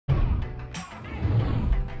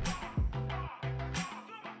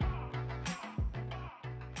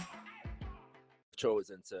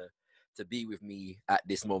chosen to be with me at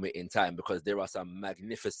this moment in time, because there are some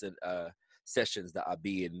magnificent sessions that are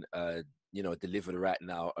being delivered right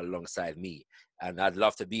now alongside me, and I'd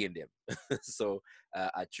love to be in them. So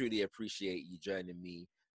I truly appreciate you joining me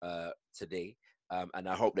today, and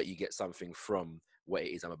I hope that you get something from what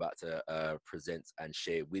it is I'm about to present and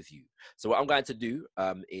share with you. So what I'm going to do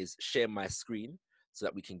is share my screen so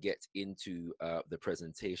that we can get into the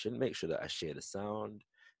presentation. Make sure that I share the sound.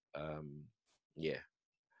 Yeah,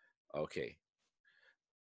 okay.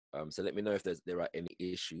 So let me know if there are any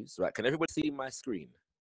issues. Right, can everybody see my screen?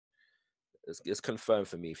 Just confirm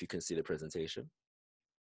for me if you can see the presentation,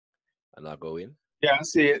 and I'll go in. Yeah, I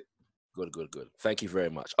see it. Good, good, good. Thank you very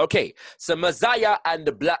much. Okay, so Mosiah and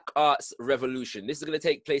the Black Arts Revolution. This is going to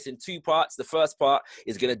take place in two parts. The first part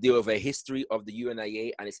is going to deal with a history of the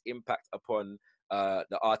UNIA and its impact upon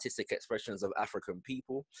the artistic expressions of African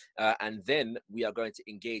people. And then we are going to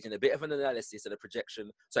engage in a bit of an analysis and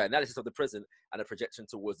analysis of the present and a projection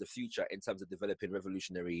towards the future in terms of developing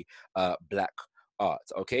revolutionary Black art.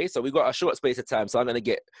 Okay, so we've got a short space of time, so I'm going to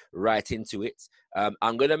get right into it.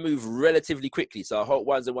 I'm going to move relatively quickly, so I hope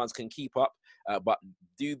ones and ones can keep up, but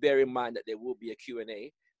do bear in mind that there will be a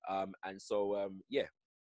Q&A, and so yeah,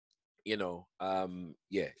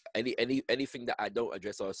 anything that I don't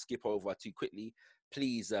address or skip over too quickly,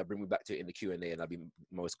 please bring me back to it in the Q&A, and I'll be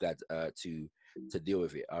most glad to deal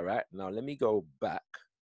with it. All right, now let me go back.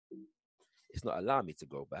 It's not allowing me to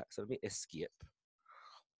go back, so let me escape.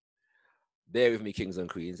 Bear with me, kings and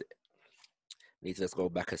queens. Need to just go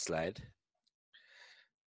back a slide.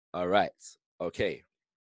 All right. Okay.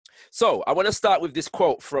 So I want to start with this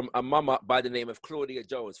quote from a mama by the name of Claudia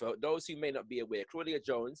Jones. For those who may not be aware, Claudia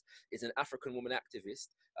Jones is an African woman activist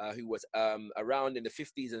who was around in the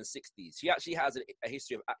 50s and 60s. She actually has a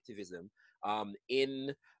history of activism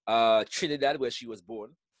in Trinidad, where she was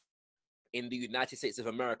born, in the United States of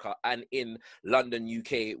America, and in London,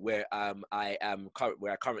 UK, where I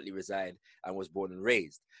currently reside and was born and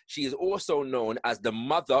raised. She is also known as the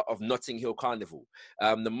mother of Notting Hill Carnival.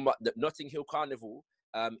 The Notting Hill Carnival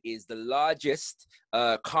is the largest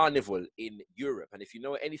carnival in Europe. And if you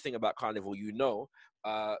know anything about carnival, you know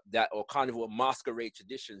or carnival masquerade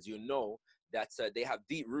traditions, you know that they have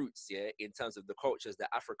deep roots, in terms of the cultures that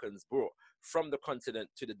Africans brought from the continent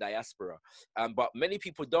to the diaspora. But many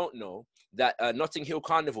people don't know that Notting Hill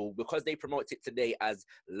Carnival, because they promote it today as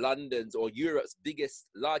London's or Europe's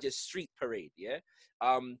largest street parade,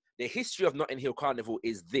 the history of Notting Hill Carnival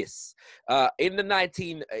is this. In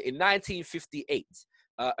 1958,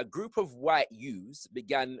 a group of white youths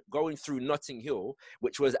began going through Notting Hill,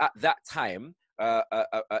 which was at that time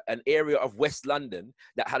an area of West London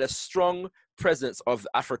that had a strong presence of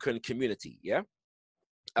African community,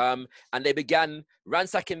 and they began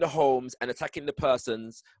ransacking the homes and attacking the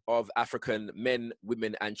persons of African men,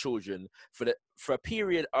 women, and children for a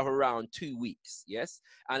period of around 2 weeks,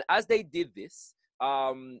 And as they did this,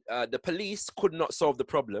 the police could not solve the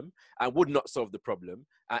problem and would not solve the problem,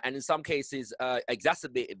 and in some cases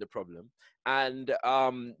exacerbated the problem. And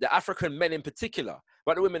the African men in particular,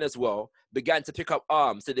 but the women as well, began to pick up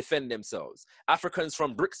arms to defend themselves. Africans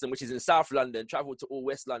from Brixton, which is in South London, traveled to all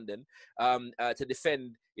West London to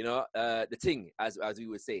defend, the thing, as we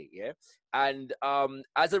would say, And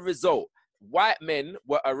as a result, white men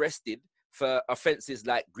were arrested for offenses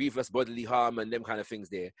like grievous bodily harm and them kind of things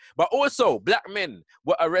there. But also, black men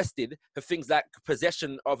were arrested for things like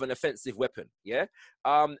possession of an offensive weapon,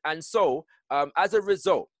 And so, as a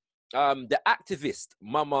result, the activist,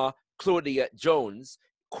 Mama Claudia Jones,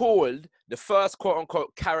 called the first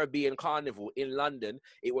quote-unquote Caribbean Carnival in London.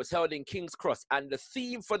 It was held in King's Cross, and the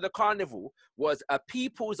theme for the carnival was "A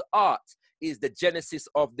people's art is the genesis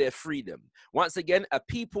of their freedom." Once again, a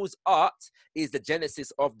people's art is the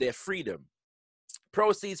genesis of their freedom.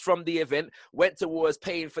 Proceeds from the event went towards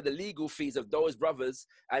paying for the legal fees of those brothers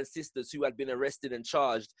and sisters who had been arrested and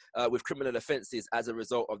charged with criminal offenses as a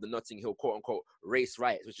result of the Notting Hill quote-unquote race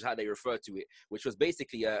riots, which is how they refer to it, which was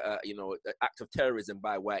basically an act of terrorism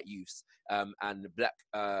by white youths and black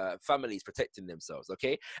families protecting themselves,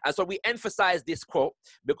 okay? And so we emphasize this quote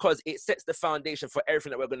because it sets the foundation for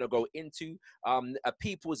everything that we're going to go into. A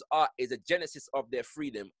people's art is a genesis of their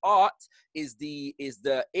freedom. Art is the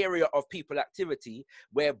area of people activity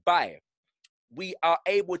whereby we are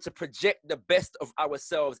able to project the best of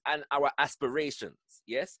ourselves and our aspirations,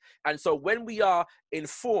 yes? And so when we are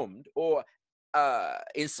informed or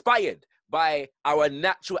inspired by our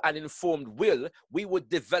natural and informed will, we would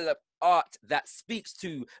develop art that speaks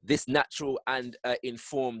to this natural and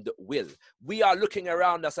informed will. We are looking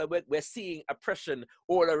around us and we're seeing oppression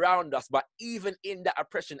all around us, but even in that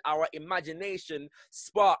oppression, our imagination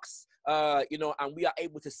sparks you know, and we are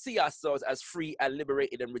able to see ourselves as free and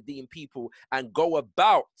liberated and redeemed people and go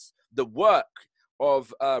about the work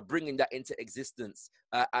of bringing that into existence.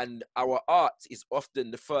 And our art is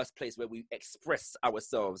often the first place where we express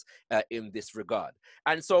ourselves in this regard.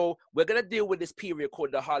 And so we're going to deal with this period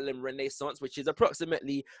called the Harlem Renaissance, which is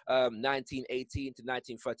approximately 1918 to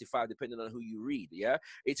 1935, depending on who you read. Yeah,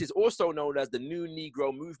 it is also known as the New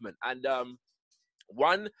Negro Movement. And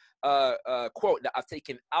one quote that I've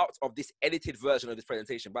taken out of this edited version of this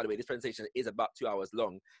presentation. By the way, this presentation is about 2 hours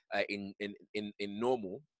long in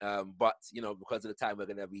normal, but you know, because of the time, we're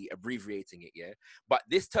going to be abbreviating it. Yeah, but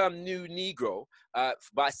this term "New Negro,"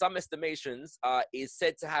 by some estimations, is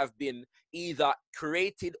said to have been either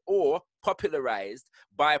created or popularized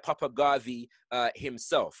by Papa Garvey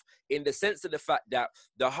himself, in the sense of the fact that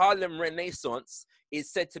the Harlem Renaissance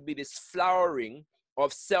is said to be this flowering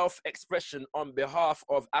of self-expression on behalf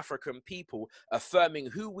of African people, affirming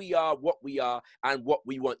who we are, what we are, and what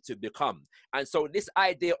we want to become. And so this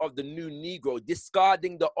idea of the new Negro,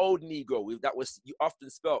 discarding the old Negro, that was often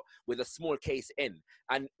spelt with a small case N,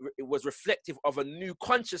 and it was reflective of a new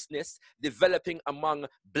consciousness developing among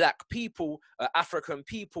Black people, African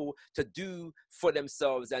people, to do for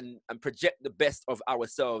themselves and project the best of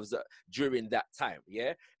ourselves during that time,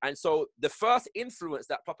 yeah? And so the first influence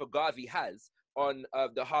that Papa Garvey has on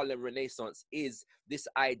the Harlem Renaissance is this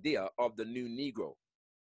idea of the new Negro.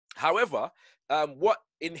 However, what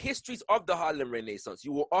in histories of the Harlem Renaissance,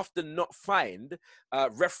 you will often not find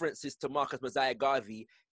references to Marcus Mosiah Garvey,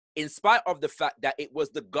 in spite of the fact that it was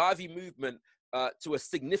the Garvey movement to a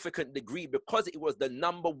significant degree, because it was the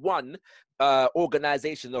 #1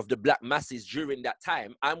 organization of the Black masses during that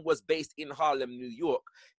time and was based in Harlem, New York.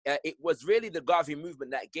 It was really the Garvey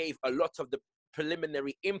movement that gave a lot of the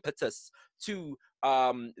preliminary impetus to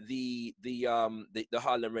the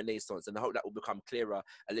Harlem Renaissance, and I hope that will become clearer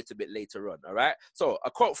a little bit later on. All right, so a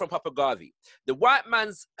quote from Papa Garvey: "The white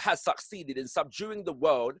man has succeeded in subduing the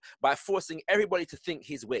world by forcing everybody to think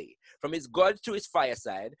his way. From his God to his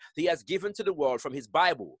fireside, he has given to the world, from his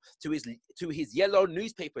Bible to his yellow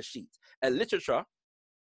newspaper sheet, a literature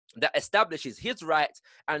that establishes his right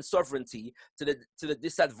and sovereignty to the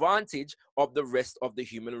disadvantage of the rest of the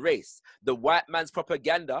human race. The white man's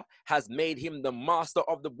propaganda has made him the master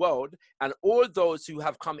of the world, and all those who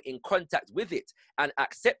have come in contact with it and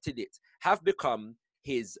accepted it have become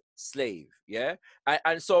his slave." Yeah,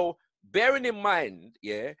 and so bearing in mind,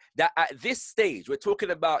 yeah, that at this stage, we're talking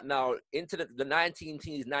about now into the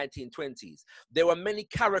 1910s, 1920s, there were many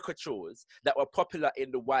caricatures that were popular in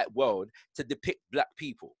the white world to depict Black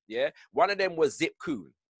people, yeah? One of them was Zip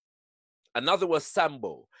Coon. Another was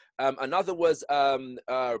Sambo. Another was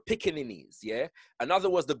Pickaninnies, yeah? Another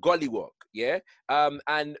was the Gollywog, yeah?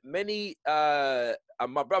 And many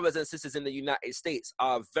my brothers and sisters in the United States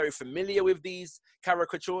are very familiar with these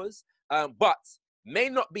caricatures, but may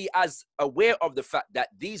not be as aware of the fact that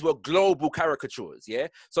these were global caricatures, yeah?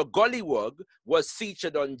 So Gollywog was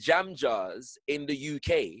featured on jam jars in the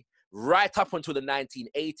UK right up until the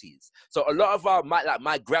 1980s. So a lot of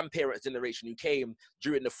my grandparents' generation who came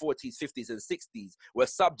during the 40s, 50s, and 60s were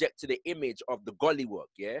subject to the image of the Gollywog,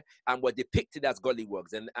 yeah, and were depicted as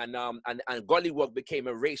Gollywogs, and Gollywog became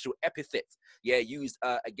a racial epithet, yeah, used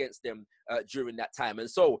against them during that time. And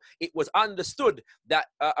so it was understood that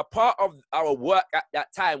a part of our work at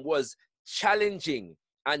that time was challenging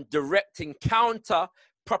and directing counter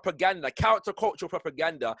propaganda, countercultural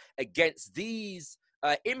propaganda against these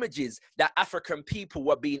images that African people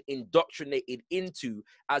were being indoctrinated into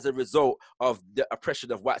as a result of the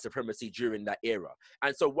oppression of white supremacy during that era.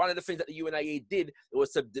 And so one of the things that the UNIA did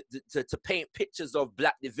was to paint pictures of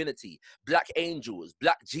Black divinity, Black angels,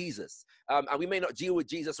 Black Jesus. And we may not deal with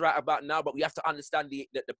Jesus right about now, but we have to understand the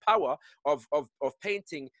power of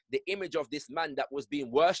painting the image of this man that was being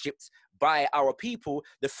worshipped by our people.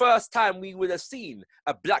 The first time we would have seen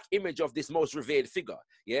a Black image of this most revered figure,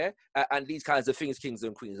 yeah, and these kinds of things, kings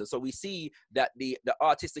and queens. And so we see that the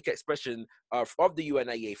artistic expression of the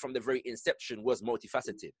UNIA from the very inception was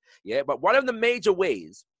multifaceted, yeah. But one of the major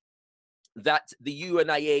ways that the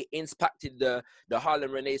UNIA impacted the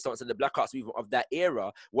Harlem Renaissance and the Black Arts movement of that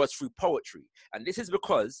era was through poetry. And this is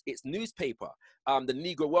because its newspaper, the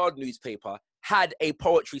Negro World newspaper, had a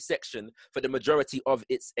poetry section for the majority of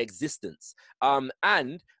its existence.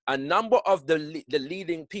 And a number of the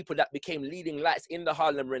leading people that became leading lights in the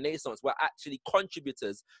Harlem Renaissance were actually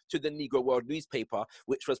contributors to the Negro World newspaper,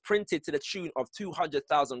 which was printed to the tune of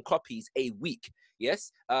 200,000 copies a week,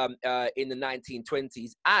 yes, in the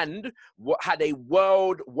 1920s, and what had a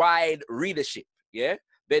worldwide readership, yeah?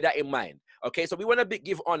 Bear that in mind. Okay, so we want to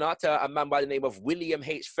give honor to a man by the name of William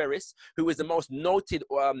H. Ferris, who is the most noted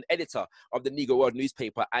editor of the Negro World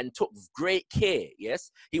newspaper and took great care,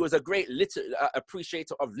 yes? He was a great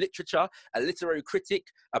appreciator of literature, a literary critic,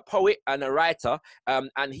 a poet, and a writer,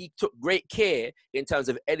 and he took great care in terms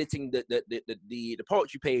of editing the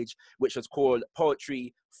poetry page, which was called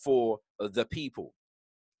Poetry for the People.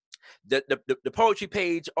 The poetry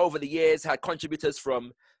page over the years had contributors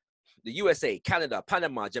from the USA, Canada,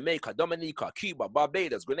 Panama, Jamaica, Dominica, Cuba,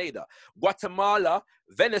 Barbados, Grenada, Guatemala,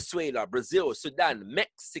 Venezuela, Brazil, Sudan,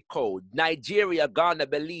 Mexico, Nigeria, Ghana,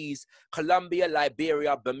 Belize, Colombia,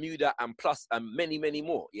 Liberia, Bermuda, and plus many, many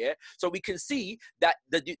more. Yeah. So we can see that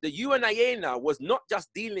the UNIA now was not just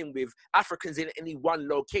dealing with Africans in any one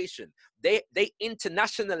location. They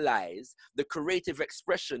internationalized the creative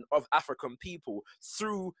expression of African people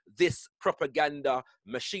through this propaganda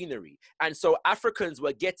machinery. And so Africans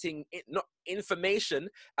were getting information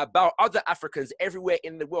about other Africans everywhere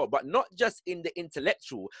in the world, but not just in the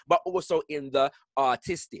intellectual, but also in the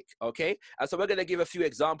artistic. Okay. And so we're going to give a few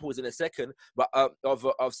examples in a second, but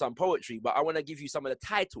of some poetry, but I want to give you some of the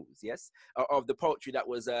titles, yes, of the poetry that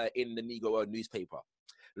was in the Negro World newspaper.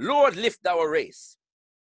 Lord, lift our race,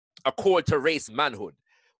 a call to race manhood.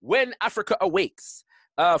 When Africa awakes,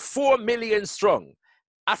 4 million strong,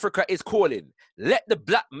 Africa is calling. Let the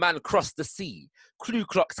black man cross the sea. Ku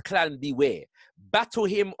Klux Klan beware. Battle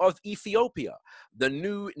him of Ethiopia. The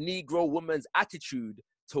new Negro woman's attitude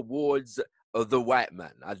towards the white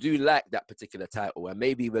man. I do like that particular title, and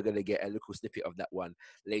maybe we're going to get a little snippet of that one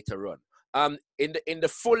later on. In the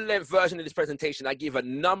full-length version of this presentation, I give a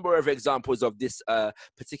number of examples of this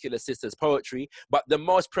particular sister's poetry, but the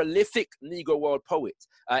most prolific Negro World poet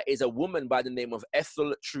is a woman by the name of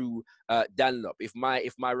Ethel True Dunlop. If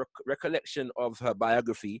my recollection of her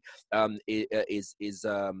biography is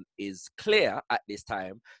clear at this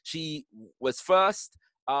time, she was first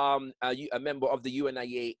a member of the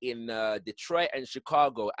UNIA in Detroit and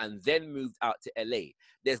Chicago, and then moved out to LA.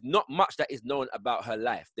 There's not much that is known about her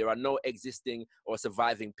life. There are no existing or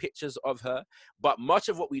surviving pictures of her, but much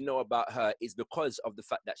of what we know about her is because of the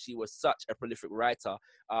fact that she was such a prolific writer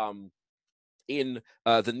in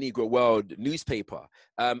the Negro World newspaper,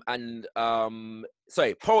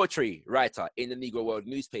 poetry writer in the Negro World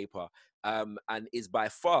newspaper, and is by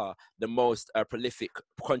far the most prolific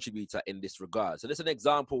contributor in this regard. So there's an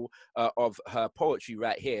example of her poetry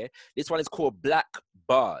right here. This one is called Black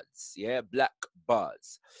Bards, yeah, Black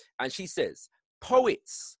Bards. And she says,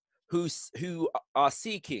 poets who are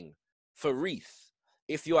seeking for wreath,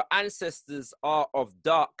 if your ancestors are of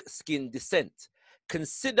dark skin descent,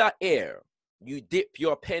 consider ere you dip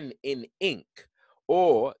your pen in ink,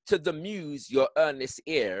 or to the muse your earnest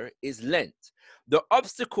ear is lent. The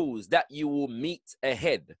obstacles that you will meet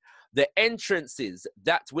ahead, the entrances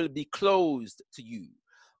that will be closed to you,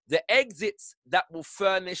 the exits that will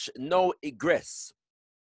furnish no egress,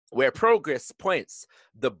 where progress points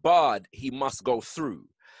the bard he must go through.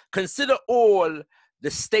 Consider all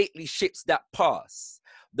the stately ships that pass,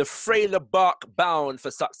 the frailer bark bound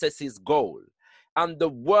for success's goal, and the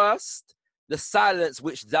worst, the silence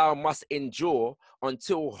which thou must endure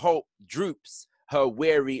until hope droops her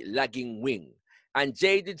weary lagging wing, and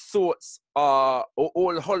jaded thoughts are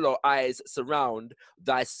all hollow eyes surround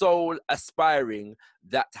thy soul aspiring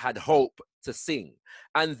that had hope to sing.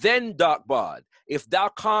 And then, dark bard, if thou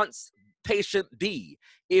canst patient be,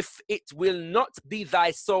 if it will not be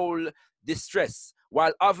thy soul distress,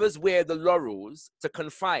 while others wear the laurels to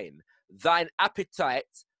confine thine appetite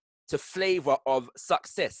to flavor of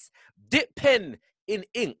success, dip pen in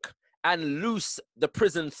ink and loose the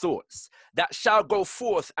prison thoughts that shall go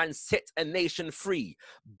forth and set a nation free.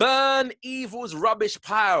 Burn evil's rubbish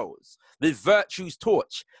piles with virtue's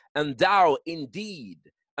torch, and thou indeed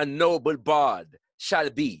a noble bard shall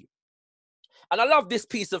be. And I love this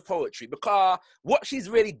piece of poetry because what she's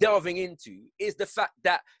really delving into is the fact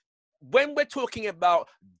that when we're talking about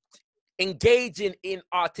engaging in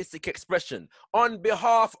artistic expression on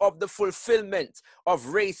behalf of the fulfillment of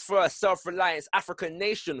race first, self-reliance, African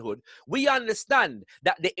nationhood, we understand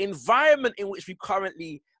that the environment in which we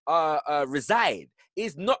currently reside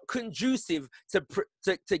is not conducive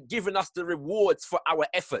to giving us the rewards for our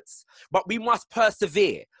efforts. But we must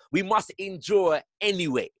persevere. We must endure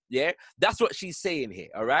anyway. Yeah, that's what she's saying here.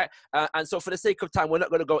 All right. And so for the sake of time, we're not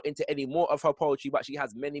going to go into any more of her poetry, but she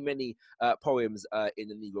has many, many poems in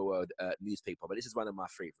the Negro World newspaper. But this is one of my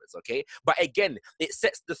favorites. Okay. But again, it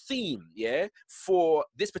sets the theme, yeah, for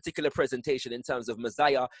this particular presentation in terms of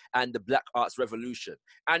Mosiah and the Black Arts Revolution.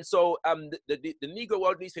 And so the Negro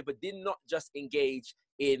World newspaper did not just engage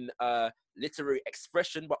in literary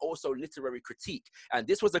expression, but also literary critique. And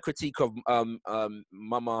this was a critique of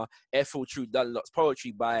Mama Ethel True Dunlop's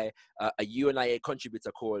poetry by a UNIA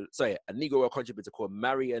contributor called, a Negro contributor called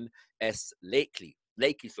Marion S. Lakey,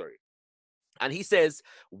 sorry. And he says,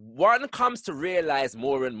 one comes to realize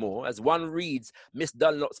more and more as one reads Miss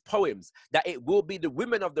Dunlop's poems that it will be the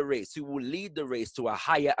women of the race who will lead the race to a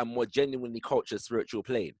higher and more genuinely cultured spiritual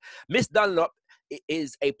plane. Miss Dunlop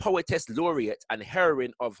is a poetess laureate and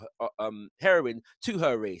heroine to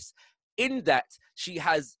her race, in that she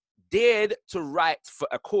has dared to write for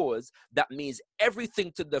a cause that means everything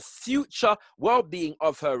to the future well-being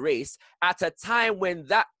of her race at a time when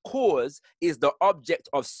that cause is the object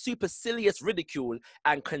of supercilious ridicule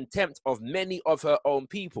and contempt of many of her own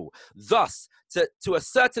people. Thus, to a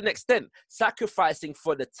certain extent, sacrificing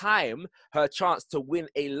for the time her chance to win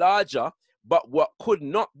a larger but what could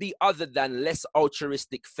not be other than less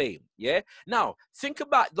altruistic fame. Yeah. Now, think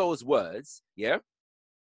about those words. Yeah.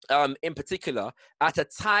 In particular, at a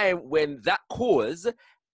time when that cause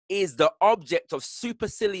is the object of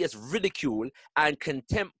supercilious ridicule and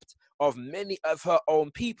contempt of many of her own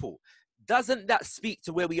people. Doesn't that speak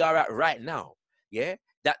to where we are at right now? Yeah,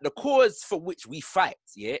 that the cause for which we fight,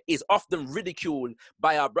 yeah, is often ridiculed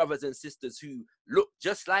by our brothers and sisters who look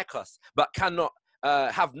just like us, but cannot,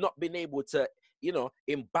 have not been able to, you know,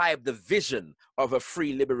 imbibe the vision of a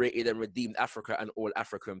free, liberated, and redeemed Africa and all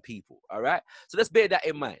African people. All right. So let's bear that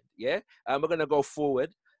in mind. Yeah. We're gonna go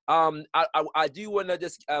forward. I do want to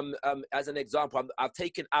just, as an example, I've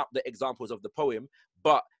taken out the examples of the poem,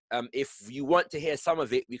 but if you want to hear some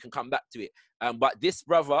of it, we can come back to it. But this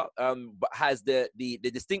brother has the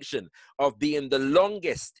distinction of being the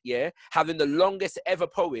longest, yeah, having the longest ever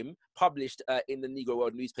poem published in the Negro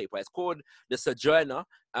World newspaper. It's called The Sojourner,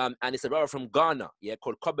 and it's a brother from Ghana, yeah,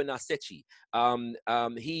 called Kobina Sechi.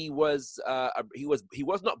 He was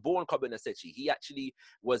not born Kobina Sechi. He actually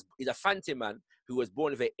he's a Fanti man who was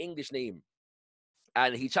born with an English name.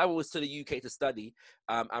 And he travels to the UK to study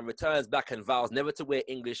and returns back and vows never to wear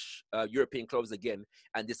English European clothes again,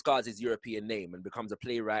 and discards his European name and becomes a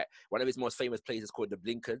playwright. One of his most famous plays is called The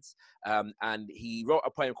Blinkards. And he wrote a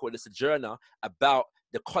poem called The Sojourner about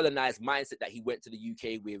the colonized mindset that he went to the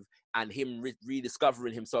UK with, and him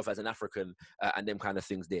rediscovering himself as an African and them kind of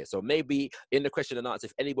things there. So maybe in the question and answer,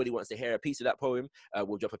 if anybody wants to hear a piece of that poem,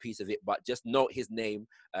 we'll drop a piece of it, but just note his name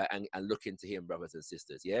and look into him, brothers and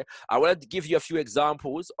sisters, yeah? I wanted to give you a few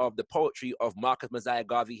examples of the poetry of Marcus Mosiah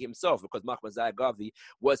Garvey himself, because Marcus Mosiah Garvey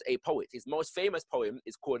was a poet. His most famous poem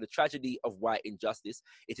is called The Tragedy of White Injustice.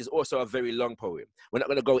 It is also a very long poem. We're not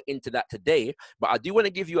gonna go into that today, but I do wanna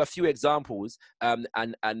give you a few examples,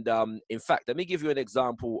 in fact, let me give you an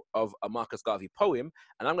example of a Marcus Garvey poem,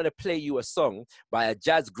 and I'm going to play you a song by a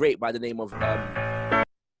jazz great by the name of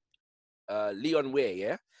Leon Weir,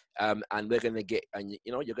 yeah? And we're going to get, and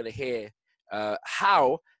you know, you're going to hear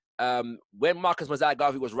how when Marcus Mosiah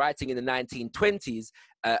Garvey was writing in the 1920s,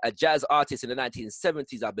 a jazz artist in the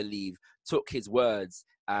 1970s, I believe, took his words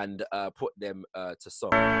and put them to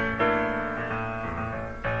song.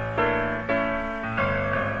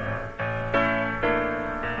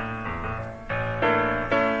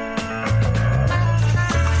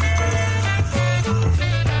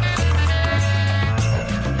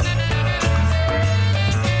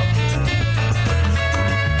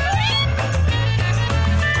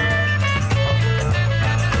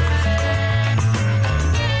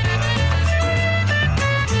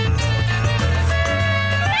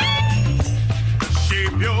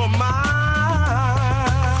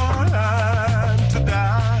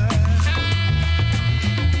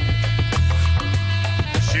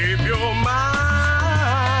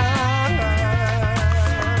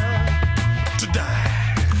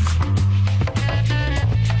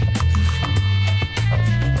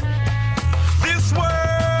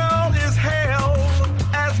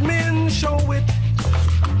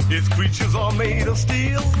 Creatures are made of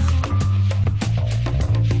steel.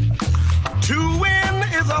 To win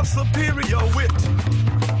is of superior wit.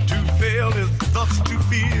 To fail is thus to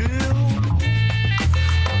feel.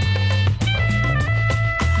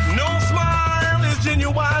 No smile is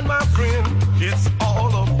genuine, my friend. It's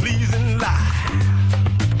all a pleasing lie.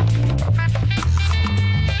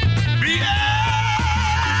 Be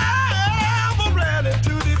ever ready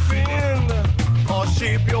to defend or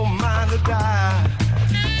shape your mind to die.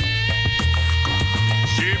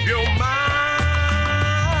 Shape your mind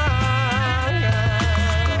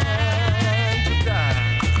to die.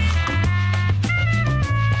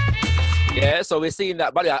 Yeah, so we're seeing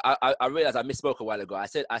that, buddy. I realized I misspoke a while ago. I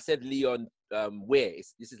said Leon Weir.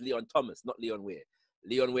 This is Leon Thomas, not Leon Weir.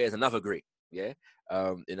 Leon Weir is another great. Yeah,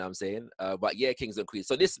 you know what I'm saying? But yeah, kings and queens.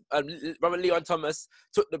 So this Robert Leon Thomas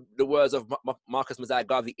took the words of Marcus Mosiah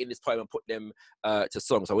Garvey in this poem and put them to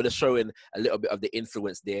song. So we're just showing a little bit of the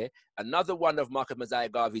influence there. Another one of Marcus Mosiah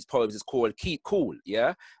Garvey's poems is called "Keep Cool."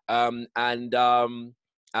 Yeah,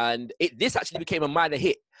 this actually became a minor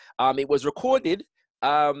hit. It was recorded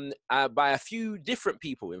by a few different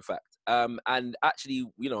people, in fact, and actually,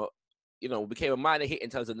 became a minor hit in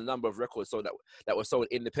terms of the number of records sold that were sold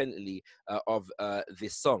independently of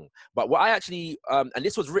this song. But what I actually, and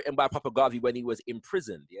this was written by Papa Garvey when he was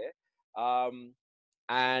imprisoned, yeah,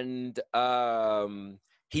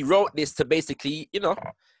 he wrote this to basically,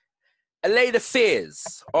 allay the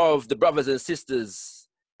fears of the brothers and sisters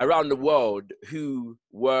around the world who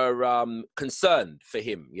were concerned for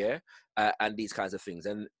him, yeah, and these kinds of things.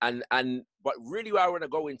 But really, what I want to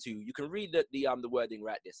go into, you can read the wording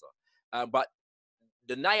right there, sir. But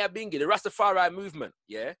the Nyabingi, the Rastafari movement,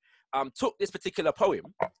 yeah, took this particular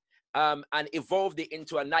poem and evolved it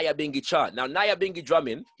into a Nyabingi chant. Now, Nyabingi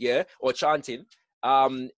drumming, yeah, or chanting,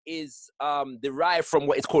 is derived from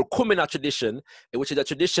what is called Kumina tradition, which is a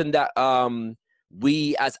tradition that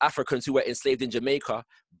we as Africans who were enslaved in Jamaica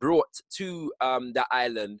brought to the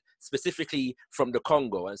island, specifically from the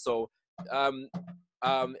Congo. And so I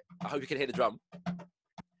hope you can hear the drum.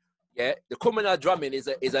 Yeah, the Kumina drumming is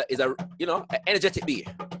a an energetic beat.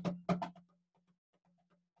 Something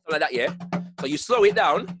like that, yeah. So you slow it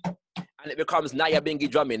down and it becomes Nyabingi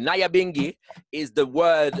drumming. Nyabingi is a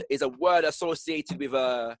word associated with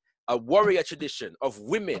a warrior tradition of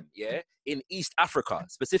women, yeah, in East Africa,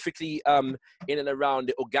 specifically in and around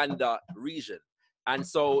the Uganda region. And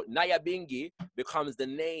so Nyabingi becomes the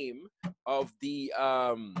name of the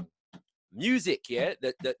music, yeah,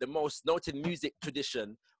 the most noted music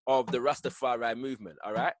tradition of the Rastafari movement,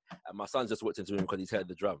 all right? And my son just walked into the room because he's heard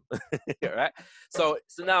the drum, all right? So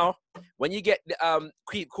now, when you get the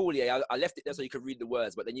Keep Cool, yeah, I left it there so you can read the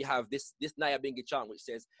words, but then you have this Nyabingi chant which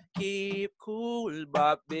says, keep cool,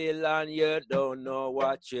 Babylon, you don't know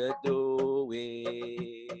what you're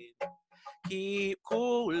doing. Keep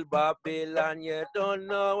cool, Babylon, you don't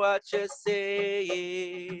know what you're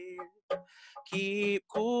saying. Keep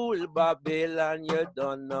cool, Babylon, you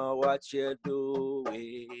don't know what you're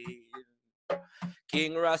doing.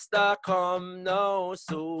 King Rasta come now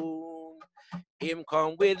soon. Him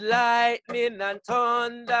come with lightning and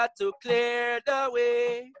thunder to clear the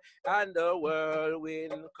way, and the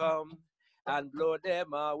whirlwind come and blow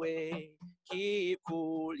them away. Keep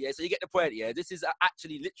cool. Yeah, so you get the point. Yeah, this is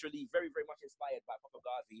actually literally very, very much inspired by Papa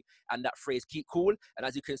Garvey and that phrase, keep cool. And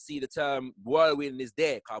as you can see, the term whirlwind is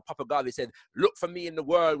there. Papa Garvey said, look for me in the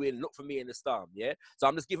whirlwind, look for me in the storm. Yeah, so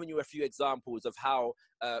I'm just giving you a few examples of how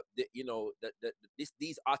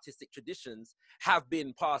these artistic traditions have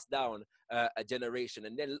been passed down a generation.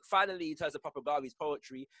 And then finally, in terms of Papa Garvey's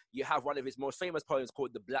poetry, you have one of his most famous poems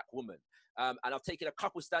called The Black Woman. And I've taken a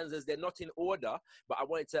couple stanzas. They're not in order, but I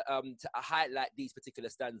wanted to highlight these particular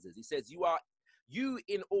stanzas. He says, you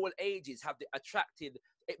in all ages have attracted,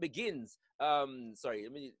 it begins, sorry,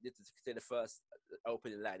 let me say the first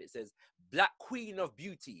opening line. It says, Black Queen of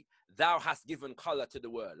Beauty, thou hast given color to the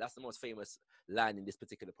world. That's the most famous line in this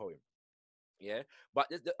particular poem. Yeah, but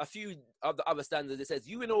there's a few of the other stanzas. It says,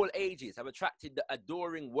 you in all ages have attracted the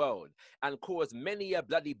adoring world and caused many a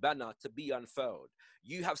bloody banner to be unfurled.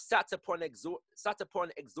 You have sat upon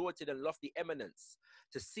exalted and lofty eminence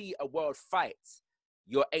to see a world fight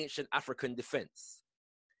your ancient African defense.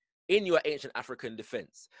 In your ancient African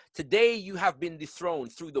defense. Today you have been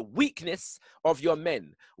dethroned through the weakness of your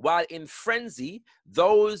men, while in frenzy,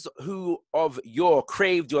 those who of yore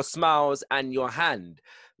craved your smiles and your hand,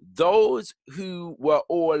 those who were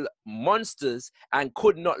all monsters and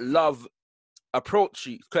could not with love approach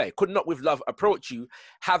you,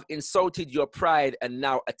 have insulted your pride and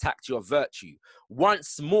now attacked your virtue.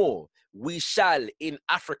 Once more, we shall in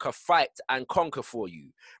Africa fight and conquer for you,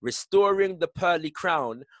 restoring the pearly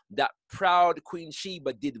crown that proud Queen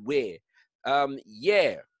Sheba did wear.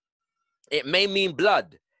 Yeah, it may mean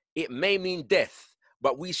blood, it may mean death,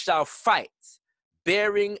 but we shall fight,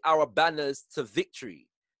 bearing our banners to victory,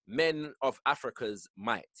 men of Africa's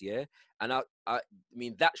might. Yeah, and I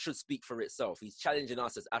mean, that should speak for itself. He's challenging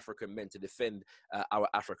us as African men to defend our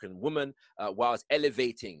African woman whilst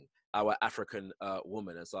elevating our African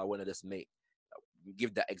woman. And so I want to just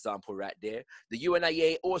give that example right there. The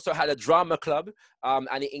UNIA also had a drama club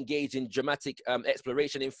and it engaged in dramatic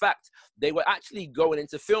exploration. In fact, they were actually going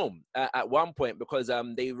into film at one point because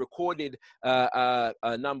they recorded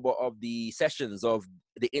a number of the sessions of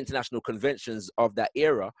the international conventions of that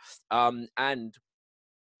era. And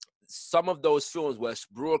some of those films were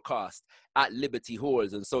broadcast at Liberty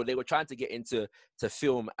Halls. And so they were trying to get into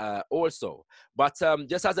film also. But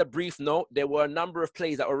just as a brief note, there were a number of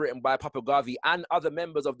plays that were written by Papa Garvey and other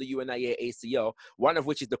members of the UNIA ACL, one of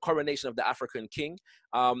which is The Coronation of the African King.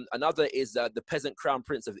 Another is The Peasant Crown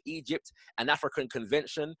Prince of Egypt, An African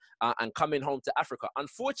Convention, and Coming Home to Africa.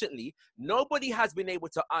 Unfortunately, nobody has been able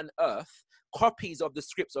to unearth copies of the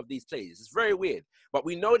scripts of these plays. It's very weird, but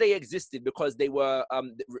we know they existed because they were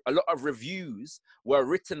a lot of reviews were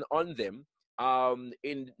written on them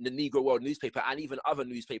in the Negro World newspaper and even other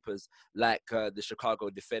newspapers like the Chicago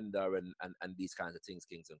Defender and these kinds of things,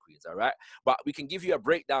 kings and queens, all right? But we can give you a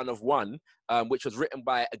breakdown of one, which was written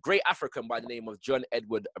by a great African by the name of John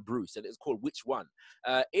Edward Bruce, and it's called Which One?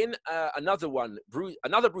 In another one,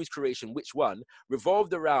 another Bruce creation, Which One?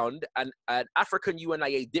 Revolved around an African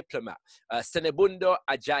UNIA diplomat, Senebundo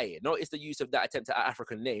Ajayi. Notice the use of that attempt at an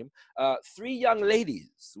African name. 3 young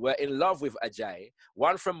ladies were in love with Ajayi,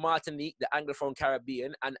 one from Martinique, the Anglophone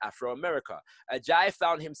Caribbean, and Afro-America. Ajayi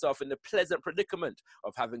found himself in the pleasant predicament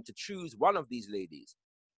of having to choose one of these ladies.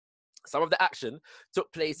 Some of the action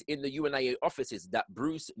took place in the UNIA offices that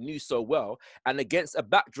Bruce knew so well, and against a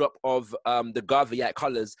backdrop of the Garveyite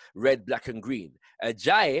colors, red, black, and green.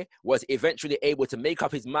 Ajayi was eventually able to make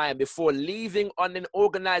up his mind before leaving on an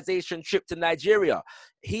organization trip to Nigeria.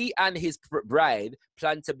 He and his bride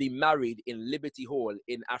planned to be married in Liberty Hall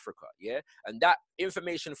in Africa, yeah? And that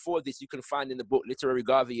information for this you can find in the book Literary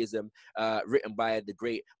Garveyism, written by the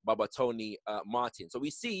great Baba Tony Martin. So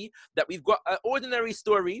we see that we've got an ordinary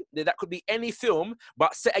story that could be any film,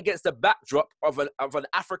 but set against the backdrop of an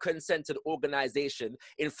African-centered organization,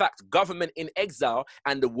 in fact, government in exile,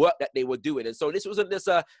 and the work that they were doing. And so this wasn't just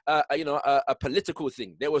a political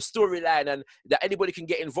thing. There was storyline and that anybody can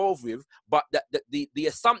get involved with, but the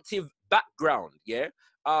assumptive background, yeah,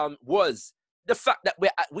 was the fact that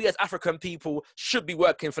we as African people should be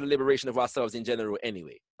working for the liberation of ourselves in general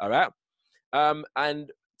anyway, all right?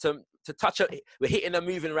 And to touch on, we're hitting and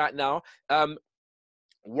moving right now.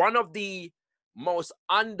 One of the most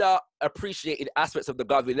underappreciated aspects of the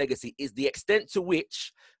Garvey legacy is the extent to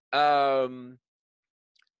which the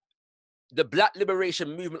Black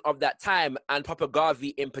liberation movement of that time, and Papa Garvey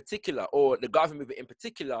in particular, or the Garvey movement in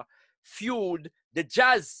particular, fueled the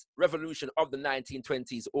jazz revolution of the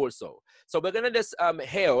 1920s also. So we're going to just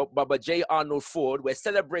hail Baba J. Arnold Ford. We're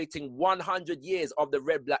celebrating 100 years of the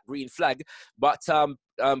red, black, green flag. But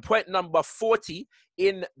point number 40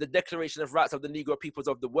 in the Declaration of Rights of the Negro Peoples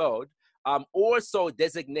of the World also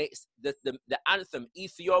designates the anthem,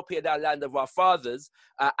 Ethiopia, the land of our fathers,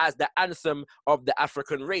 as the anthem of the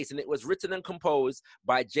African race. And it was written and composed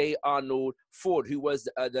by J. Arnold Ford, who was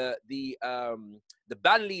the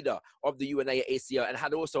band leader of the UNIA ACL and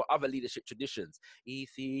had also other leadership traditions.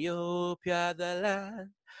 Ethiopia, the land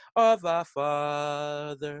of our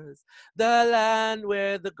fathers, the land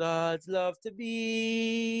where the gods love to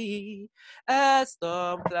be. As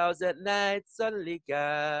storm clouds at night suddenly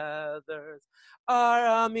gathers, our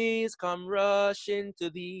armies come rushing to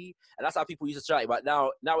thee. And that's how people used to try it. But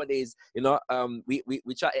nowadays, you know, we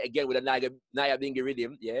try it again with a Naya Bingi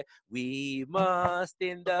rhythm. Yeah, we must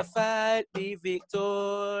in the fight be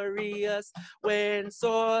victorious when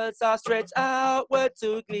swords are stretched outward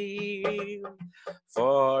to gleam.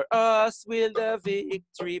 For us will the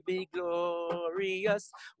victory be glorious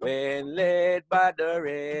when led by the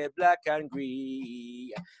red, black, and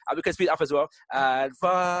green. And we can speed up as well.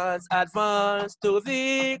 Advance, advance to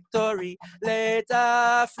victory. Let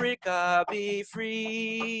Africa be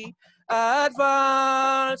free.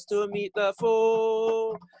 Advance to meet the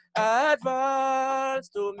foe. Advance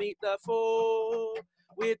to meet the foe.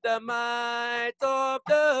 With the might of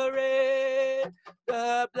the red,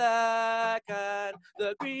 the black, and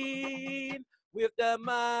the green. With the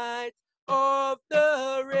might of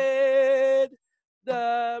the red,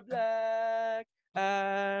 the black,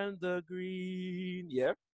 and the green.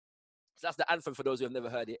 Yeah. So that's the anthem for those who have never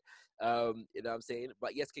heard it. You know what I'm saying?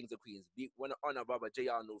 But yes, kings and queens, we want to honor Baba J.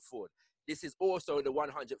 Arnold Ford. This is also the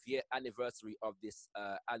 100th year anniversary of this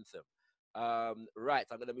anthem. Right,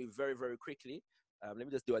 I'm going to move very, very quickly. Let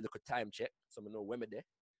me just do a little time check so I know when we're there.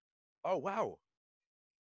 Oh, wow.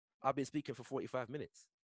 I've been speaking for 45 minutes.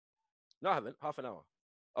 No, I haven't. Half an hour.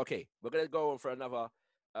 Okay, we're going to go on for another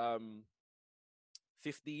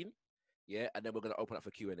 15. Yeah, and then we're going to open up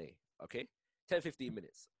for Q&A. Okay? 10, 15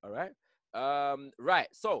 minutes. All right? Right,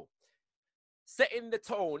 so setting the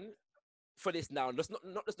tone for this now,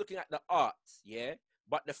 not just looking at the art, yeah,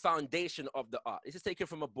 but the foundation of the art. This is taken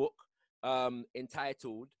from a book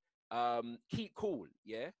entitled Keep Cool,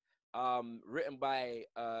 yeah, written by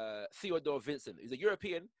Theodore Vincent. He's a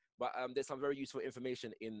European but there's some very useful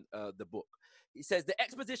information in the book. He says the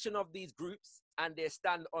exposition of these groups and their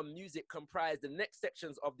stand on music comprise the next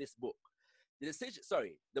sections of this book.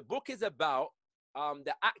 The book is about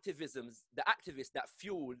the activists that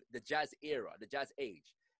fueled the jazz era, the jazz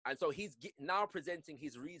age. And so he's now presenting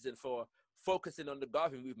his reason for focusing on the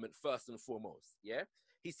Garvey movement first and foremost, yeah?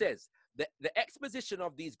 He says, the exposition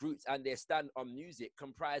of these groups and their stand on music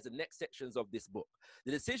comprise the next sections of this book.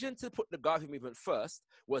 The decision to put the Garvey movement first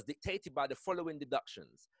was dictated by the following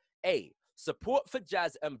deductions. A, support for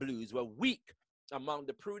jazz and blues were weak among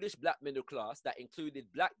the prudish black middle class that included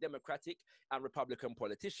black Democratic and Republican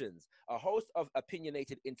politicians, a host of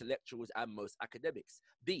opinionated intellectuals and most academics.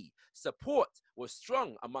 B, support was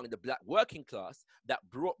strong among the black working class that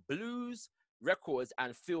brought blues records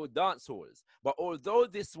and filled dance halls. But although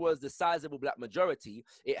this was the sizable black majority,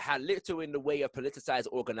 it had little in the way of politicized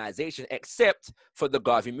organization except for the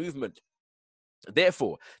Garvey movement.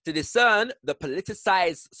 Therefore, to discern the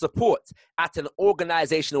politicized support at an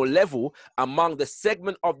organizational level among the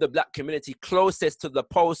segment of the black community closest to the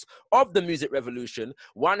pulse of the music revolution,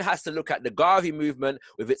 one has to look at the Garvey movement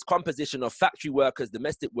with its composition of factory workers,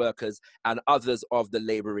 domestic workers, and others of the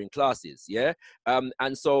laboring classes. Yeah.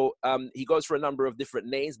 And so he goes for a number of different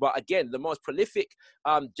names, but again, the most prolific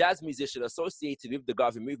jazz musician associated with the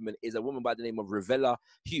Garvey movement is a woman by the name of Revella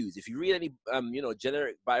Hughes. If you read any,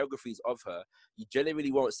 generic biographies of her, you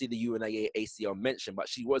generally won't see the UNIA ACL mentioned, but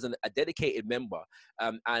she was a dedicated member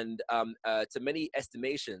and to many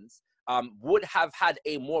estimations, would have had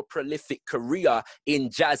a more prolific career in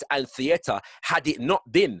jazz and theater had it not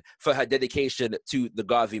been for her dedication to the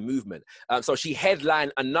Garvey movement. So she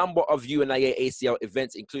headlined a number of UNIA ACL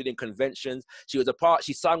events, including conventions.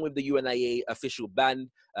 She sang with the UNIA official band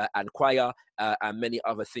and choir and many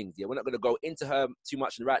other things. Yeah, we're not going to go into her too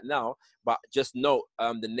much right now, but just note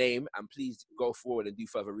the name and please go forward and do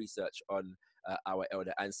further research on our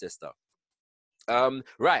elder ancestor.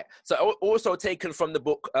 Right, so also taken from the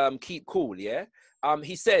book Keep Cool, yeah?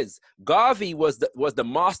 He says, Garvey was the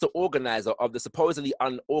master organizer of the supposedly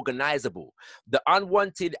unorganizable, the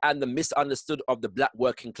unwanted and the misunderstood of the black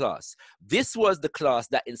working class. This was the class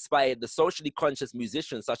that inspired the socially conscious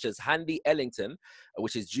musicians such as Handy Ellington,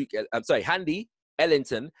 which is Handy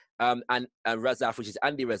Ellington, and Razaf, which is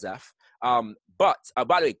Andy Razaf. But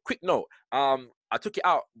by the way, quick note, I took it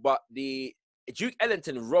out, but Duke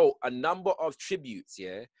Ellington wrote a number of tributes,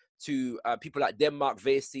 yeah, to people like Denmark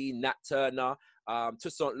Vesey, Nat Turner,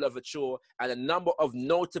 Toussaint Louverture, and a number of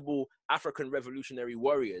notable African revolutionary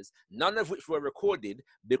warriors, none of which were recorded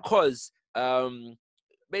because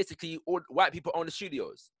basically all white people own the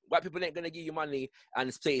studios. White people ain't gonna give you money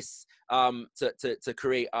and space to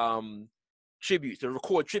create tributes, to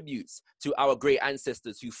record tributes to our great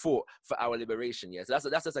ancestors who fought for our liberation. Yes, that's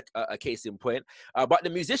just a case in point. But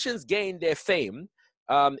the musicians gained their fame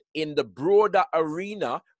in the broader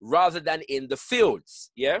arena rather than in the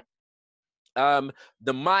fields. Yeah.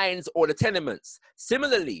 The mines or the tenements.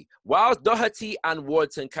 Similarly, while Doherty and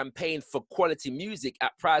Wharton campaigned for quality music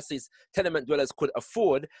at prices tenement dwellers could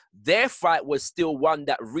afford, their fight was still one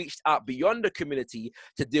that reached out beyond the community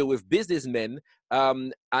to deal with businessmen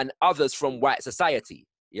and others from white society.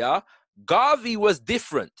 Yeah. Garvey was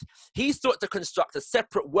different. He sought to construct a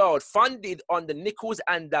separate world funded on the nickels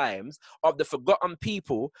and dimes of the forgotten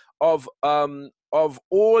people of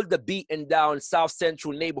all the beaten down South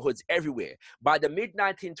Central neighborhoods everywhere. By the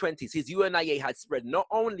mid-1920s, his UNIA had spread not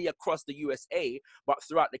only across the USA, but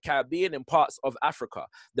throughout the Caribbean and parts of Africa.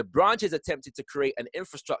 The branches attempted to create an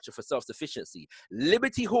infrastructure for self-sufficiency.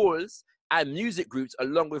 Liberty halls and music groups,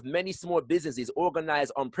 along with many small businesses,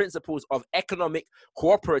 organized on principles of economic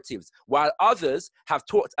cooperatives, while others have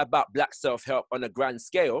talked about black self-help on a grand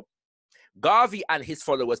scale. Garvey and his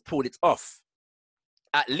followers pulled it off,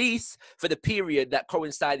 at least for the period that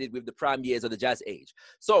coincided with the prime years of the jazz age.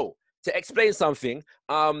 So, to explain something,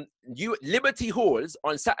 Liberty halls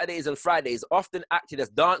on Saturdays and Fridays often acted as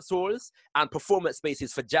dance halls and performance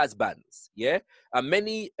spaces for jazz bands, yeah?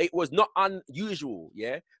 It was not unusual,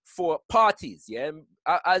 yeah, for parties, yeah?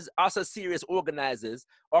 As serious organizers,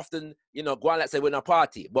 often, go on like say we're in a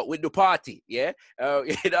party, but we do party, yeah? You know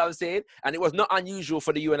what I'm saying? And it was not unusual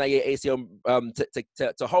for the UNIA ACL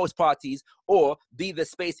to host parties or be the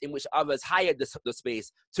space in which others hired the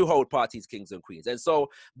space to hold parties, kings and queens. And so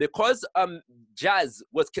because jazz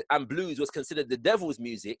and blues was considered the devil's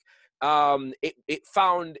music, it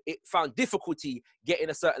found difficulty getting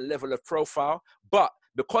a certain level of profile. But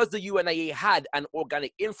because the UNIA had an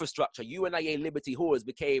organic infrastructure, UNIA Liberty Halls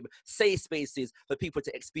became safe spaces for people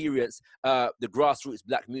to experience the grassroots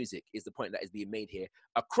black music, is the point that is being made here,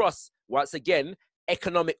 across, once again,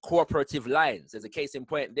 economic cooperative lines. There's a case in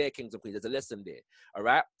point there, kings and queens. There's a lesson there. All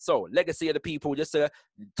right. So legacy of the people, just to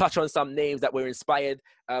touch on some names that were inspired.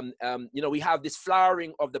 You know, we have this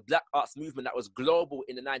flowering of the Black arts movement that was global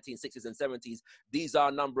in the 1960s and 70s. These are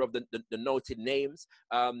a number of the noted names.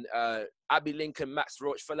 Abby Lincoln, Max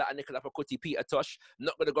Roach, Fela Anikulapo Kuti, Peter Tosh. I'm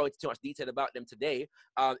not going to go into too much detail about them today,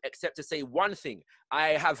 except to say one thing. I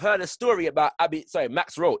have heard a story about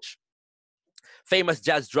Max Roach, famous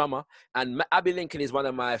jazz drummer, and Abby Lincoln is one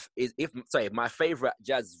of my favorite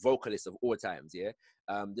jazz vocalists of all times. Yeah,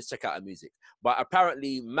 just check out her music. But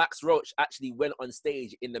apparently, Max Roach actually went on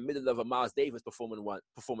stage in the middle of a Miles Davis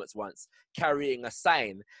performance once, carrying a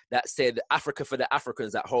sign that said "Africa for the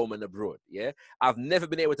Africans at home and abroad." Yeah, I've never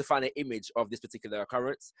been able to find an image of this particular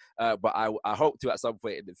occurrence, but I hope to at some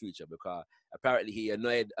point in the future, because apparently he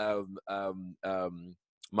annoyed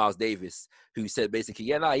Miles Davis, who said basically,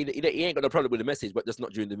 yeah, no, he ain't got no problem with the message, but just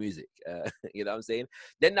not during the music. You know what I'm saying?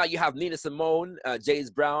 Then now you have Nina Simone, James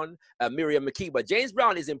Brown, Miriam Makeba. James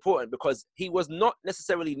Brown is important because he was not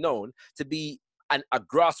necessarily known to be a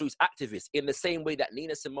grassroots activist in the same way that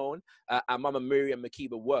Nina Simone and Mama Miriam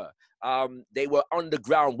Makeba were. They were on the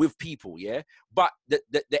ground with people, yeah? But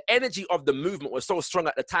the energy of the movement was so strong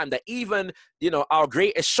at the time that even, you know, our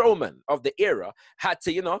greatest showman of the era had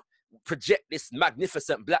to, you know, project this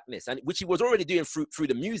magnificent blackness, and which he was already doing through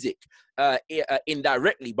the music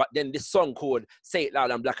indirectly, but then this song called Say It Loud,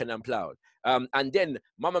 I'm Black and I'm Proud. And then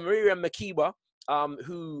Mama Miriam Makeba,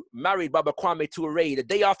 who married Baba Kwame Toure, the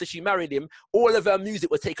day after she married him, all of her music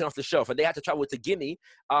was taken off the shelf, and they had to travel to Guinea,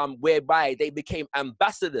 whereby they became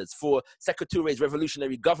ambassadors for Sekou Touré's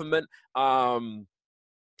revolutionary government,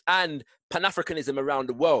 and Pan Africanism around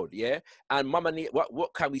the world, yeah. And what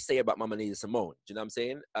can we say about Mama Nina Simone? Do you know what I'm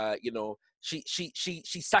saying? You know, she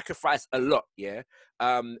sacrificed a lot, yeah,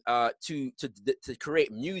 to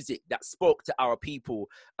create music that spoke to our people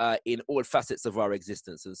in all facets of our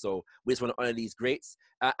existence. And so we just want to honor these greats.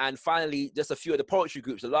 And finally, just a few of the poetry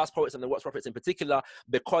groups, the Last Poets and the Watts Prophets in particular,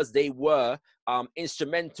 because they were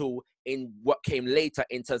instrumental in what came later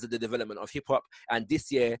in terms of the development of hip hop. And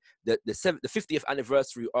this year, the 50th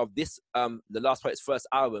anniversary of this, the Last Poets' first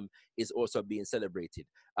album, is also being celebrated.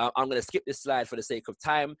 I'm going to skip this slide for the sake of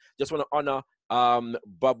time. Just want to honor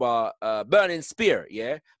Baba Burning Spear,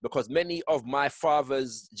 yeah, because many of my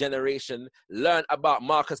father's generation learned about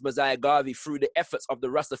Marcus Mosiah Garvey through the efforts of the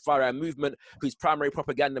Rastafari movement, whose primary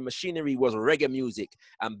propaganda machinery was reggae music.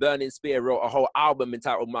 And Burning Spear wrote a whole album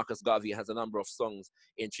entitled Marcus Garvey. It has a number of songs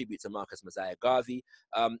in tribute to Marcus Mosiah Garvey.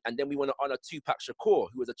 And then we want to honor Tupac Shakur,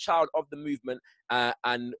 who was a child of the movement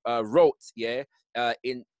and wrote, yeah,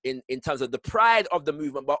 in terms of the pride of the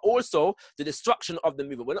movement, but also the destruction of the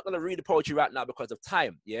movement. We're not going to read the poetry right now because of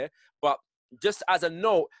time, yeah? But just as a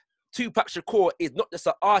note, Tupac Shakur is not just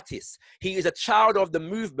an artist. He is a child of the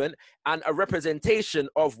movement and a representation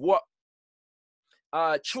of what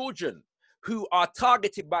children who are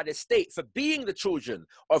targeted by the state for being the children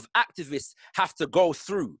of activists have to go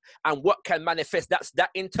through, and what can manifest. That's that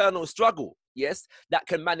internal struggle, yes, that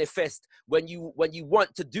can manifest when you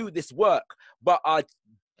want to do this work, but are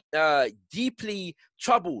deeply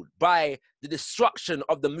troubled by the destruction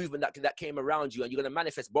of the movement that came around you, and you're going to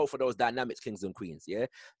manifest both of those dynamics, kings and queens, yeah?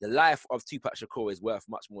 The life of Tupac Shakur is worth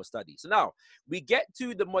much more study. So now, we get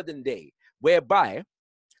to the modern day, whereby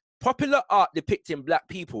popular art depicting Black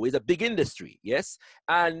people is a big industry, yes?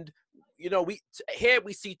 And, you know, here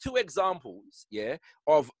we see two examples, yeah,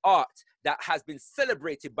 of art that has been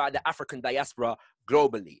celebrated by the African diaspora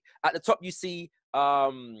globally. At the top, you see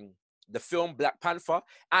the film Black Panther,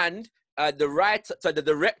 and the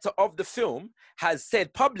director of the film has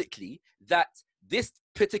said publicly that this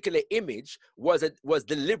particular image was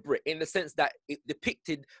deliberate, in the sense that it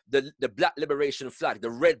depicted the Black liberation flag,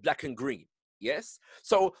 the red, black, and green. Yes,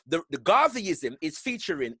 so the Garveyism is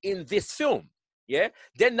featuring in this film. Yeah,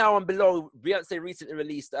 then now and below, Beyonce recently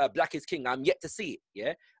released Black is King. I'm yet to see it.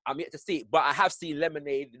 Yeah, I'm yet to see it, but I have seen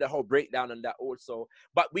Lemonade, the whole breakdown on that also.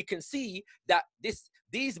 But we can see that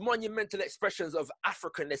these monumental expressions of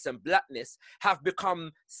Africanness and Blackness have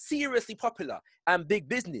become seriously popular and big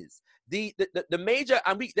business. The major,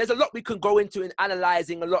 and there's a lot we can go into in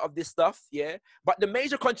analyzing a lot of this stuff, yeah? But the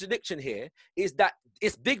major contradiction here is that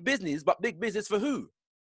it's big business, but big business for who?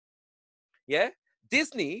 Yeah?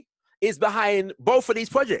 Disney is behind both of these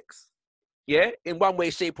projects, yeah, in one way,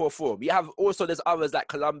 shape, or form. You have also, there's others like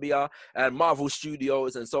Columbia and Marvel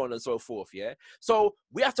Studios and so on and so forth, yeah? So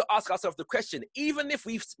we have to ask ourselves the question, even if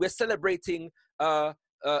we're celebrating the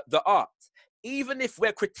art, even if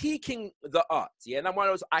we're critiquing the art, yeah, and I'm one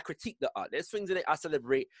of those, I critique the art. There's things in it I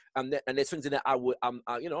celebrate, and there's things in it I would,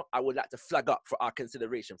 I would like to flag up for our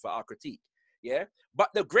consideration, for our critique. yeah? But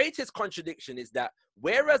the greatest contradiction is that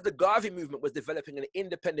whereas the Garvey movement was developing an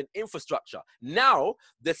independent infrastructure, now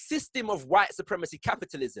the system of white supremacy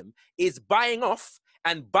capitalism is buying off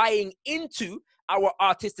and buying into our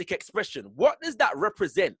artistic expression. What does that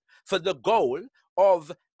represent for the goal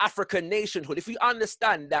of African nationhood? If we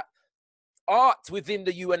understand that art within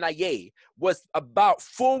the UNIA was about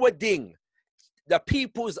forwarding the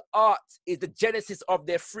people's art is the genesis of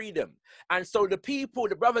their freedom. And so the people,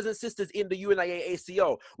 the brothers and sisters in the UNIA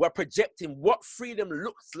ACO were projecting what freedom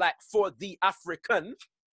looks like for the African.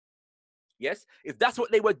 Yes, if that's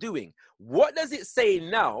what they were doing, what does it say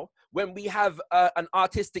now when we have an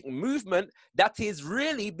artistic movement that is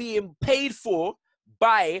really being paid for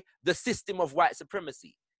by the system of white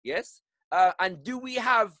supremacy? Yes, and do we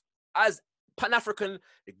have, as Pan-African,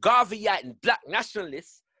 Garveyite and black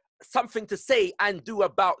nationalists, something to say and do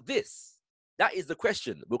about this? That is the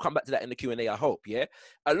question. We'll come back to that in the Q&A, I hope, yeah?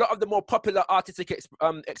 A lot of the more popular artistic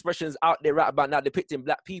expressions out there right about now depicting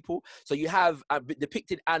black people. So you have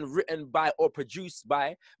depicted and written by or produced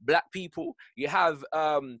by black people. You have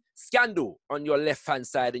Scandal on your left-hand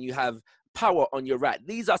side, and you have Power on your right.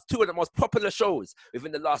 These are two of the most popular shows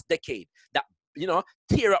within the last decade that, you know,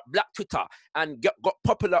 tear up black Twitter and got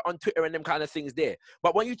popular on Twitter and them kind of things there.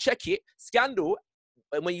 But when you check it, Scandal,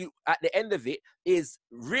 when you at the end of it, is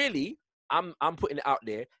really, I'm putting it out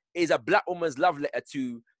there, is a black woman's love letter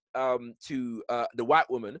to the white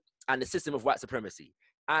woman and the system of white supremacy.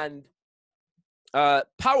 And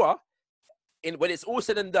Power, when it's all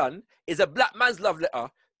said and done, is a black man's love letter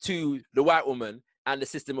to the white woman and the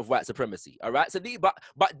system of white supremacy. All right. So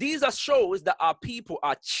but these are shows that our people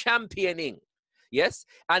are championing. Yes.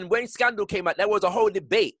 And when Scandal came out, there was a whole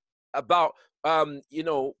debate about you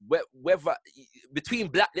know, whether between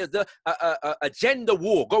black, there's a gender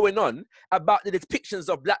war going on about the depictions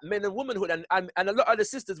of black men and womanhood, and a lot of the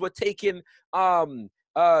sisters were taking Olivia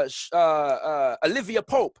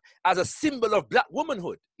Pope as a symbol of black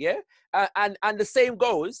womanhood, yeah, and the same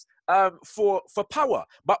goes for Power.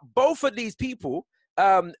 But both of these people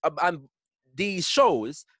and these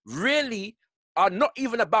shows really are not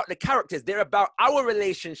even about the characters; they're about our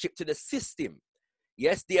relationship to the system.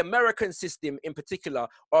 Yes, the American system in particular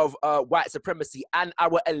of white supremacy and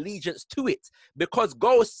our allegiance to it, because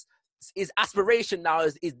Ghost's aspiration now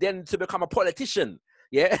is then to become a politician.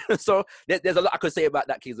 Yeah, so there's a lot I could say about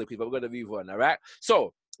that, Kings of Queens, but we're going to move on, all right?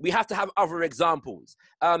 So we have to have other examples.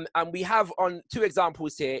 And we have on two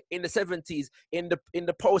examples here in the 70s, in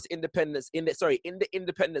the post-independence, in the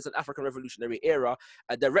independence and African revolutionary era,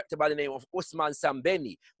 a director by the name of Usman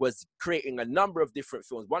Sambeni was creating a number of different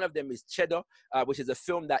films. One of them is Cheddar, which is a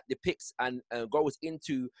film that depicts and goes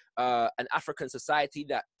into an African society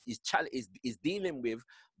that is dealing with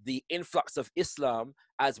the influx of Islam,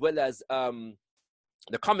 as well as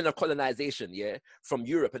the coming of colonization, yeah, from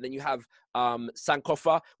Europe. And then you have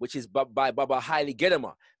Sankofa, which is by Baba Haile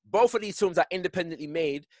Gedema. Both of these films are independently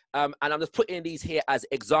made, and I'm just putting these here as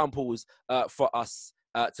examples for us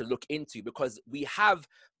to look into, because we have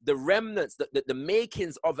the remnants, the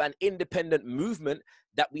makings of an independent movement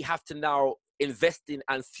that we have to now invest in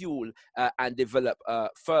and fuel and develop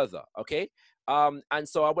further, okay? And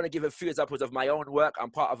so I want to give a few examples of my own work. I'm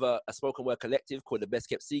part of a spoken word collective called The Best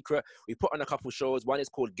Kept Secret. We put on a couple shows. One is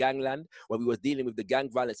called Gangland, where we were dealing with the gang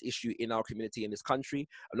violence issue in our community in this country.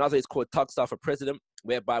 Another is called Tugstar for President,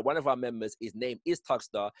 whereby one of our members, his name is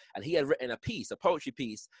Tugstar, and he had written a poetry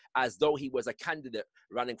piece, as though he was a candidate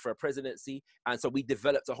running for a presidency. And so we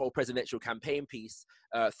developed a whole presidential campaign piece,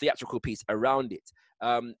 theatrical piece around it.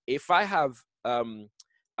 If I have, and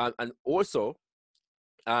also,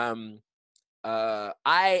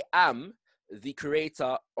 I am the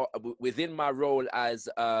creator within my role as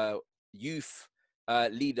youth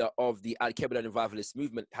leader of the Al-Qaeda Revivalist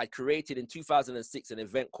movement, had created in 2006 an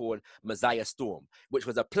event called Mosiah Storm, which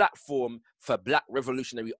was a platform for black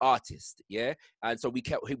revolutionary artists, yeah? And so we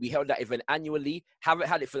held that event annually. Haven't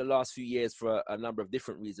had it for the last few years for a number of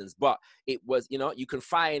different reasons, but it was, you know, you can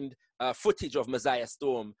find footage of Mosiah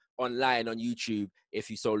Storm online on YouTube if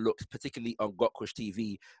you so look, particularly on Gotkush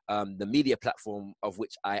TV, the media platform of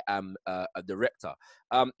which I am a director.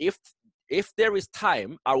 If there is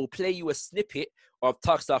time, I will play you a snippet of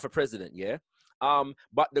Tugstar for President, yeah?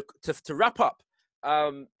 But to wrap up,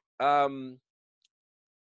 the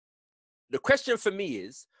question for me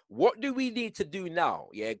is, what do we need to do now?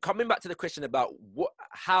 Yeah, coming back to the question about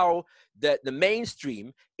how the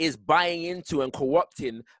mainstream is buying into and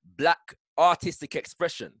co-opting black artistic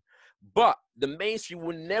expression. But the mainstream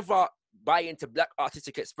will never buy into Black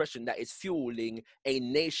artistic expression that is fueling a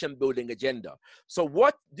nation-building agenda. So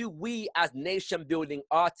what do we as nation-building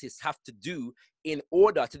artists have to do in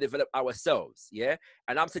order to develop ourselves? Yeah,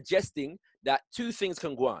 and I'm suggesting that two things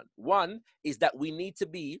can go on. One is that we need to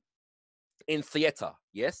be in theater,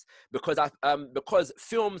 yes, because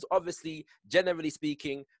films, obviously, generally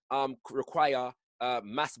speaking, require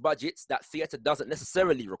mass budgets that theater doesn't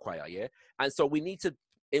necessarily require, yeah, and so we need to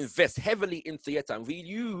invest heavily in theater, and we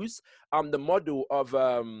use the model of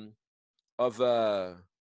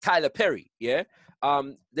Tyler Perry, yeah.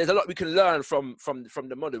 There's a lot we can learn from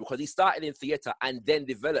the model, because he started in theater and then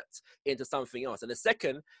developed into something else. And the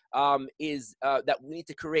second is that we need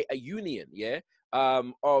to create a union, yeah,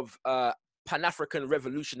 of Pan-African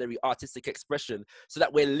revolutionary artistic expression, so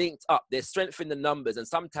that we're linked up. There's strength in the numbers, and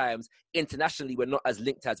sometimes internationally we're not as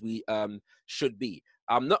linked as we should be.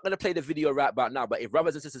 I'm not going to play the video right about now, but if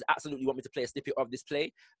brothers and sisters absolutely want me to play a snippet of this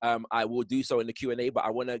play, I will do so in the Q&A, but I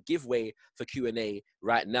want to give way for Q&A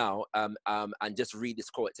right now, and just read this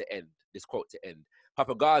quote to end.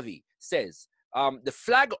 Papa Garvey says, the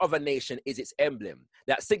flag of a nation is its emblem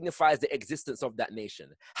that signifies the existence of that nation.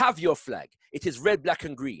 Have your flag. It is red, black,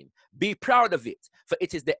 and green. Be proud of it, for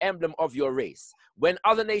it is the emblem of your race. When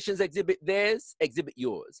other nations exhibit theirs, exhibit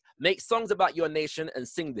yours. Make songs about your nation and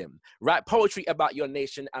sing them. Write poetry about your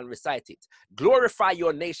nation and recite it. Glorify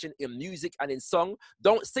your nation in music and in song.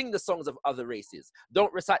 Don't sing the songs of other races.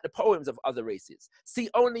 Don't recite the poems of other races. See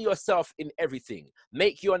only yourself in everything.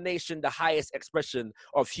 Make your nation the highest expression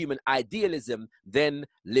of human idealism, then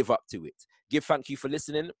live up to it. Give thank you for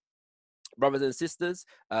listening, brothers and sisters.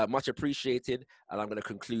 Much appreciated, and I'm going to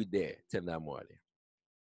conclude there.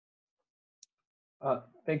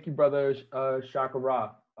 Thank you, brother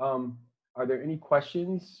Shakara. Are there any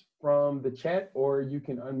questions from the chat, or you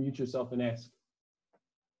can unmute yourself and ask?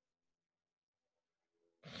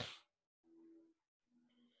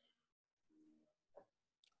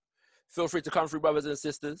 Feel free to come through, brothers and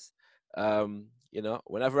sisters. You know,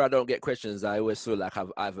 whenever I don't get questions, I always feel like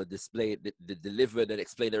I've either delivered and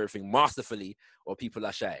explained everything masterfully, or people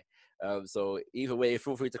are shy. So either way,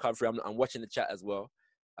 feel free to come through. I'm watching the chat as well.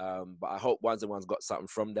 But I hope ones and ones got something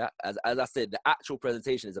from that. As I said, the actual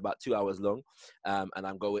presentation is about 2 hours long, and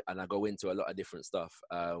I go into a lot of different stuff.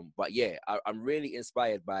 But yeah, I'm really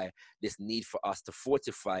inspired by this need for us to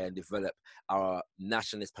fortify and develop our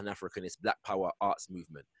nationalist, Pan-Africanist, Black Power arts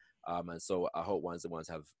movement. And so I hope ones and ones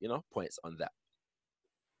have, you know, points on that.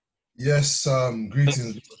 Yes,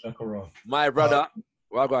 greetings, Shakara. My brother,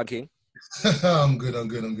 Wagwan King. I'm good. I'm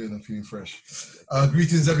feeling fresh.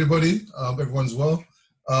 Greetings, everybody. Everyone's well.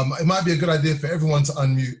 It might be a good idea for everyone to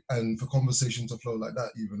unmute and for conversation to flow like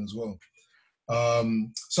that even as well.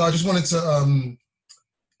 So I just wanted to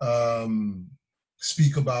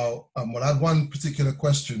speak about, well, I had one particular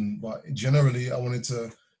question, but generally I wanted to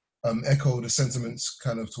echo the sentiments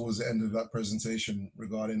kind of towards the end of that presentation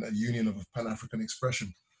regarding a union of Pan-African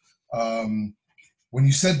expression. When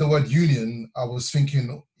you said the word union, I was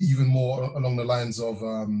thinking even more along the lines of,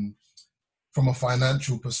 from a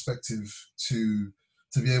financial perspective, to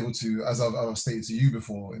be able to, as I've stated to you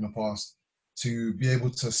before in the past, to be able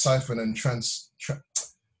to siphon and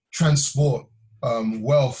transport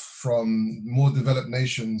wealth from more developed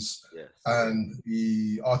nations, yes, and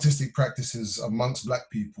the artistic practices amongst Black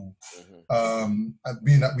people, and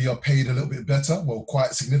being that we are paid a little bit better, well,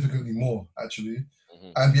 quite significantly more actually,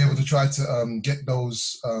 and be able to try to get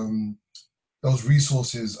those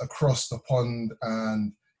resources across the pond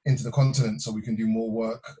and into the continent so we can do more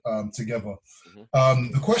work together.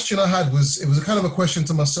 The question I had was, it was a kind of a question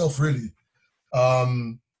to myself really.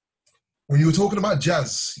 When you were talking about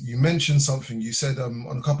jazz, you mentioned something. You said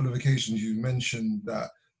on a couple of occasions, you mentioned that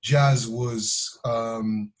jazz was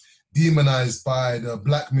demonized by the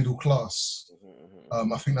Black middle class.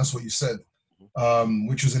 I think that's what you said,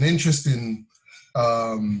 which was an interesting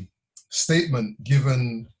statement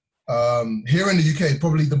given here in the UK.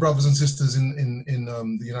 Probably the brothers and sisters in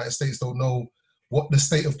the United States don't know what the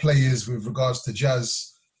state of play is with regards to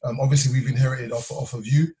jazz. Obviously, we've inherited off of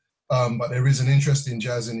you, but there is an interest in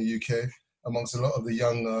jazz in the UK amongst a lot of the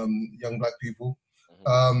young Black people.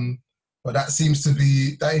 But that seems to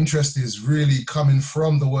be, that interest is really coming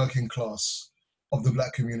from the working class of the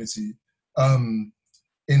Black community,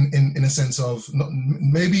 in a sense of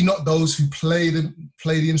maybe not those who play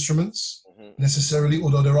the instruments necessarily,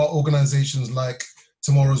 although there are organizations like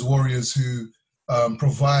Tomorrow's Warriors who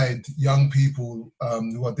provide young people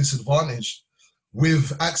who are disadvantaged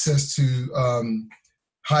with access to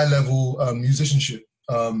high-level musicianship.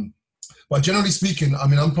 But generally speaking, I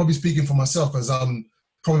mean, I'm probably speaking for myself as I'm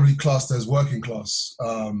probably classed as working class.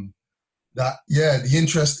 that, yeah, the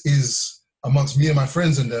interest is amongst me and my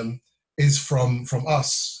friends and them is from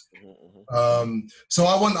us. So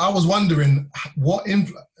I was wondering I'm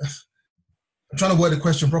trying to word the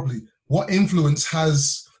question properly. What influence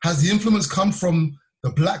has the influence come from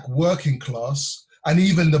the Black working class and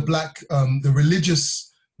even the Black, the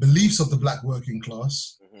religious beliefs of the Black working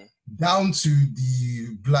class down to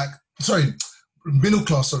the middle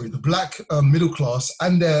class, the Black middle class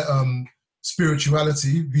and their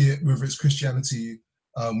spirituality, be it whether it's Christianity,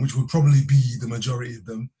 which would probably be the majority of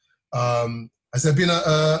them. Has there been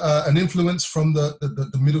an influence from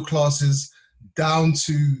the middle classes down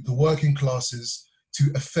to the working classes to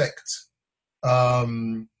affect,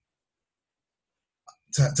 to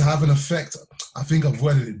have an effect? I think I've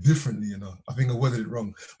worded it differently, you know. I think I worded it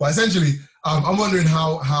wrong. But essentially, I'm wondering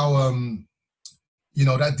how you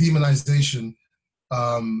know, that demonization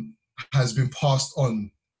has been passed on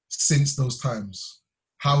since those times.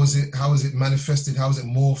 How is it manifested? How is it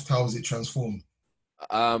morphed? How is it transformed?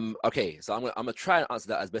 Okay, so I'm gonna try and answer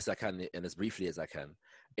that as best I can and as briefly as I can.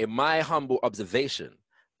 In my humble observation,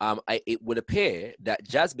 it would appear that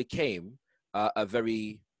jazz became a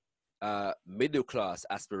very middle class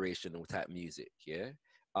aspirational type music,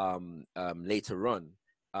 later on,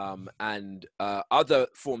 and other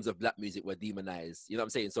forms of Black music were demonized. You know what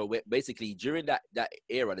I'm saying? So basically, during that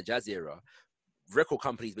era, the jazz era, record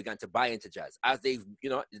companies began to buy into jazz as they've, you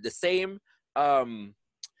know, the same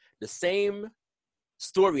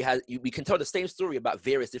story we can tell the same story about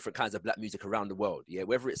various different kinds of Black music around the world,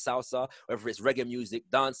 whether it's salsa, whether it's reggae music,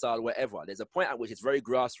 dancehall, whatever. There's a point at which it's very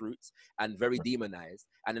grassroots and very demonized,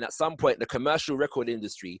 and then at some point the commercial record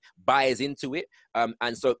industry buys into it,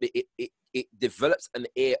 and so it develops an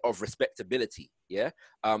air of respectability,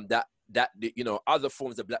 that you know, other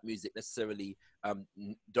forms of Black music necessarily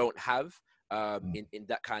don't have in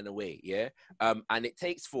that kind of way, and it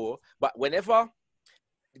takes but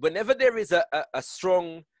whenever there is a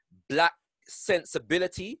strong Black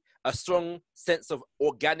sensibility, a strong sense of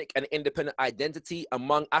organic and independent identity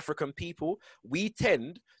among African people, we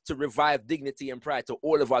tend to revive dignity and pride to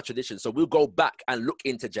all of our traditions. So we'll go back and look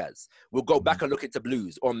into jazz. We'll go back and look into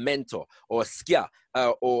blues or mentor or skia,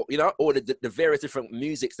 or, you know, or the various different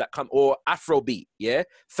musics that come, or Afrobeat,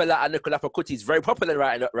 Fela Anikulapo Kuti is very popular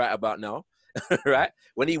right about now, right?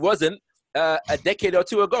 When he wasn't, a decade or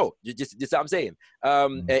two ago, just what I'm saying,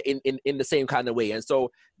 in the same kind of way. And so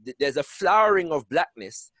there's a flowering of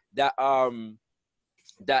Blackness that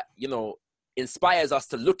you know, inspires us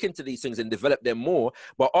to look into these things and develop them more.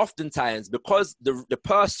 But oftentimes, because the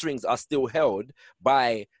purse strings are still held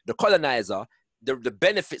by the colonizer, the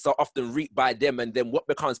benefits are often reaped by them, and then what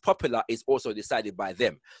becomes popular is also decided by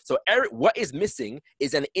them. So what is missing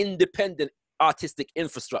is an independent artistic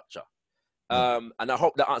infrastructure. And I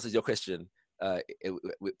hope that answers your question,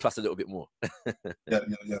 plus a little bit more. Yeah.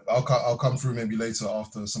 I'll come through maybe later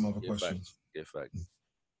after some other questions. Thanks.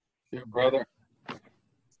 Yeah, brother.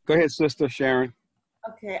 Go ahead, Sister Sharon.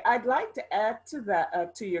 Okay, I'd like to add to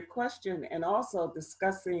that, to your question, and also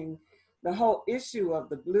discussing the whole issue of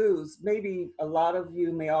the blues. Maybe a lot of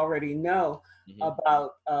you may already know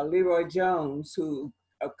about Leroy Jones, who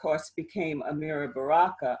of course became Amiri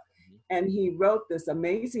Baraka. And he wrote this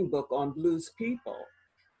amazing book on blues people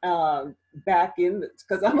back in,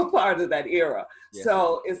 because I'm a part of that era. Yeah.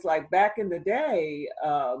 So it's like back in the day,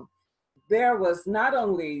 there was not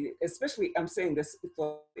only, especially I'm saying this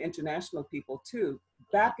for international people too,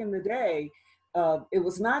 back in the day, it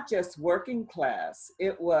was not just working class.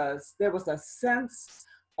 There was a sense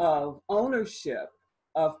of ownership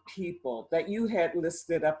of people that you had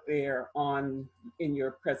listed up there in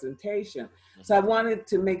your presentation. So I wanted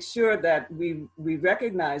to make sure that we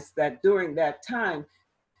recognize that during that time,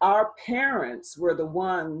 our parents were the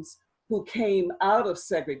ones who came out of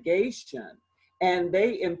segregation, and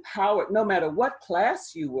they empowered, no matter what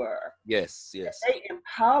class you were. Yes. They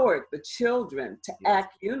empowered the children to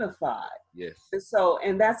act unified. Yes.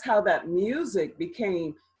 And that's how that music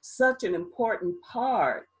became such an important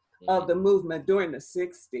part of the movement during the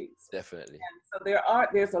 60s. Definitely. And so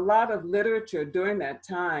there's a lot of literature during that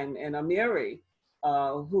time, and Amiri,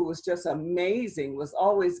 who was just amazing, was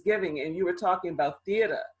always giving, and you were talking about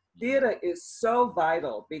theater. Theater is so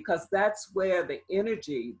vital because that's where the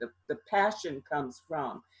energy, the passion comes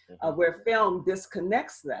from, where film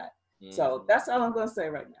disconnects that. So that's all I'm gonna say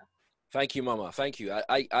right now. Thank you, Mama. Thank you.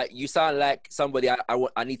 You sound like somebody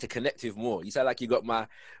I need to connect with more. You sound like you got my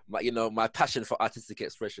my passion for artistic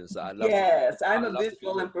expression. So I love. Yes, I'm a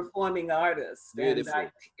visual and performing artist, Beautiful.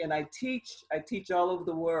 and I teach all over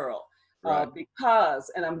the world, right.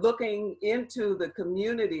 Because I'm looking into the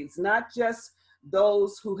communities, not just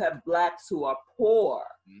those who have Blacks who are poor,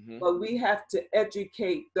 but we have to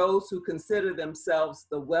educate those who consider themselves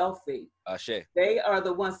the wealthy. They are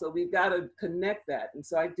the ones, so we've got to connect that. And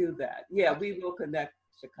so I do that. Yeah, we will connect,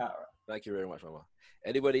 Shakara. Thank you very much, Mama.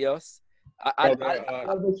 Anybody else?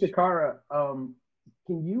 Shakara,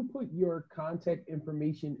 can you put your contact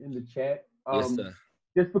information in the chat? Yes, sir.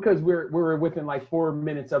 Just because we're within like 4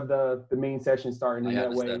 minutes of the main session starting in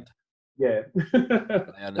that way. Yeah.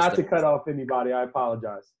 Not to cut off anybody, I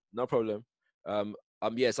apologize. No problem.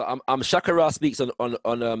 Yeah, so I'm Shakara Speaks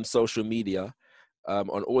on social media, on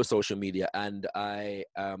all social media, and I'm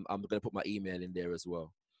gonna put my email in there as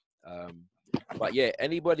well. But yeah,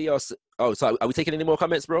 anybody else? Oh, so are we taking any more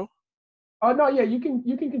comments, bro? Oh no, yeah, you can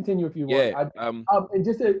continue if you want. Yeah. And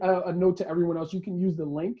just a note to everyone else, you can use the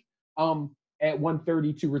link at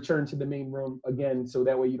 1:30 to return to the main room again, so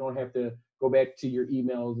that way you don't have to go back to your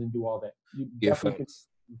emails and do all that. You definitely can ask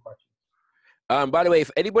questions. By the way,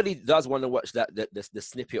 if anybody does want to watch the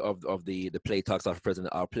snippet of the play Talks After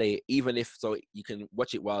President, I'll play it, even if so you can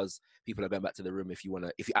watch it whilst people are going back to the room. If you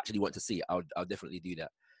actually want to see it, I'll definitely do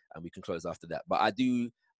that, and we can close after that. But I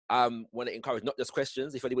do want to encourage not just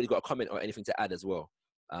questions. If anybody's got a comment or anything to add as well,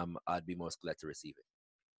 I'd be most glad to receive it.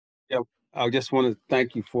 Yeah, I just want to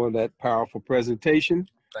thank you for that powerful presentation.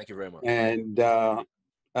 Thank you very much. And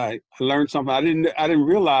I learned something. I didn't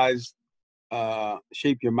realize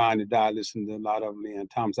Shape Your Mind to Die. I listened to a lot of Leanne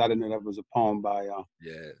Thomas. I didn't know that was a poem by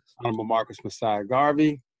Honorable Marcus Mosiah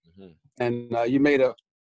Garvey. And you made a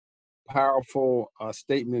powerful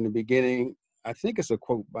statement in the beginning. I think it's a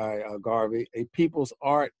quote by Garvey: "A people's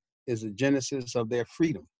art is the genesis of their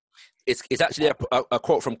freedom." It's actually a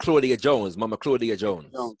quote from Claudia Jones, Mama Claudia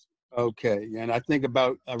Jones. Okay, and I think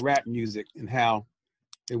about rap music and how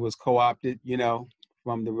it was co-opted,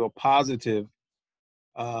 from the real positive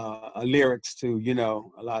lyrics to,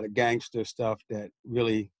 a lot of gangster stuff that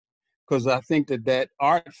really, because I think that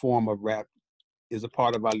art form of rap is a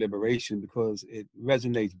part of our liberation because it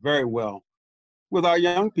resonates very well with our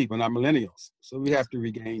young people and our millennials. So we have to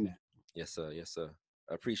regain that. Yes, sir. Yes, sir.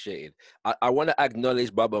 Appreciate it. I want to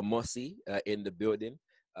acknowledge Baba Mosi in the building.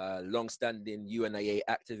 Long-standing UNIA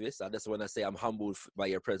activist. I just want to say I'm humbled by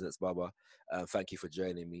your presence, Baba. Thank you for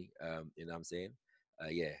joining me. You know what I'm saying?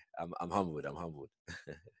 Yeah, I'm humbled. I'm humbled.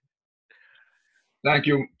 Thank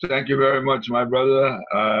you very much, my brother.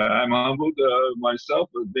 I'm humbled myself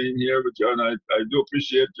for being here with you, and I do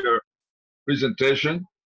appreciate your presentation.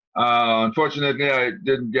 Unfortunately, I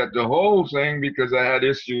didn't get the whole thing because I had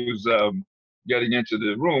issues getting into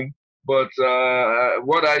the room. But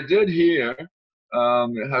what I did here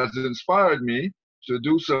has inspired me to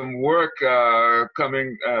do some work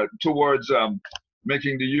coming towards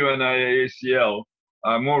making the UNIA ACL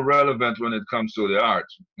more relevant when it comes to the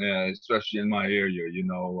arts, especially in my area.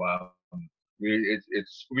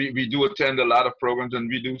 We do attend a lot of programs, and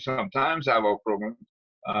we do sometimes have our programs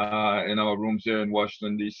in our rooms here in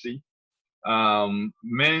Washington, D.C.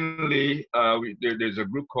 Mainly, there's a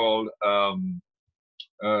group called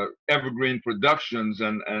Evergreen Productions,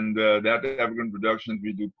 and that Evergreen Productions,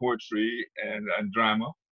 we do poetry and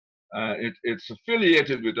drama. It's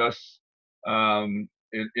affiliated with us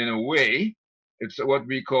in a way. It's what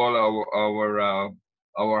we call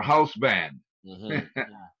our house band.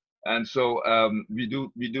 And so we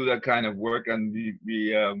do that kind of work, and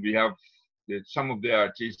we have some of the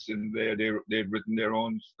artists in there. They've written their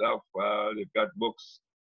own stuff. They've got books,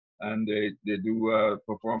 and they do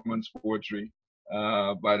performance poetry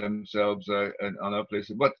by themselves and other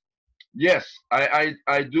places. But yes,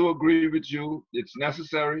 I do agree with you. It's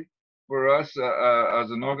necessary for us as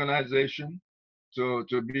an organization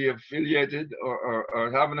to be affiliated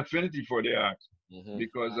or have an affinity for the arts,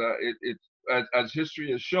 because as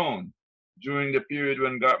history has shown, during the period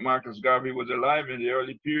when Marcus Garvey was alive, in the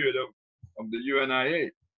early period of the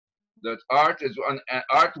U.N.I.A., that art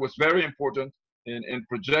was very important in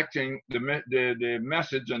projecting the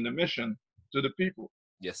message and the mission to the people.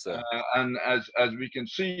 Yes, sir. And as we can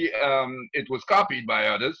see, it was copied by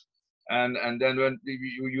others, and then when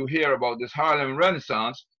you hear about this Harlem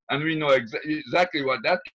Renaissance, and we know exactly what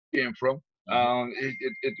that came from.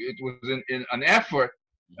 It was in an effort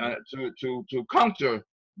to counter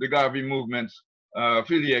the Garvey movement's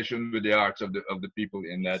affiliation with the arts of the people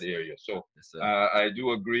in that area. So yes, I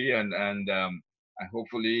do agree, and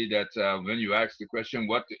hopefully that when you ask the question,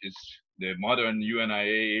 what is the modern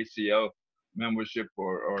UNIA ACL membership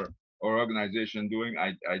or organization doing,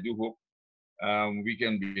 I do hope we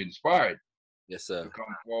can be inspired, yes, sir, to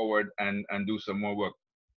come forward and do some more work.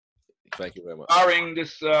 Thank you very much. Barring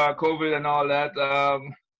this COVID and all that,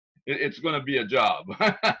 it's going to be a job.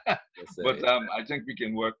 Yes, but I think we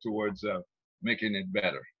can work towards making it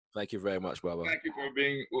better. Thank you very much, Baba. Thank you for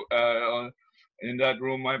being in that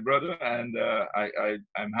room, my brother, and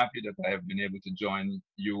I'm happy that I have been able to join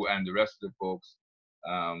you and the rest of the folks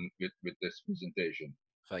with this presentation.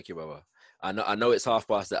 Thank you, Baba. I know it's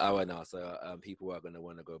 1:30 now, so people are going to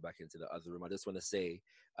want to go back into the other room. I just want to say,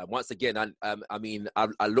 once again, I mean,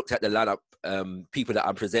 I looked at the lineup, people that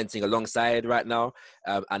I'm presenting alongside right now,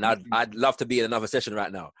 and I'd love to be in another session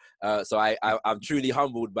right now. So I'm truly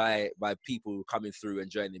humbled by people coming through and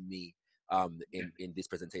joining me in this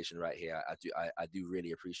presentation right here. I do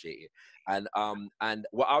really appreciate it. And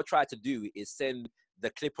what I'll try to do is send the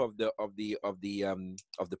clip of the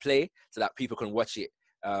play so that people can watch it,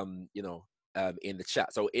 you know, in the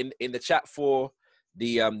chat. So in the chat for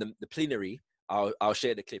the plenary, I'll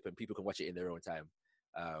share the clip and people can watch it in their own time,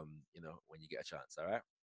 you know, when you get a chance. All right.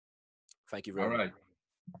 Thank you very much. All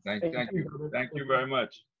right. Thank you very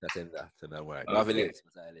much. That's in that. So no worry. Garvey lives.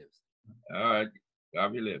 Mosiah lives. All right.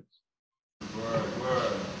 Garvey lives.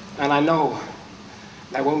 Word. And I know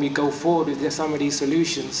that when we go forward with some of these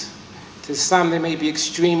solutions, to some they may be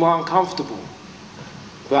extreme or uncomfortable,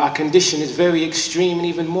 but our condition is very extreme and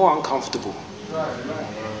even more uncomfortable.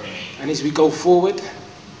 And as we go forward,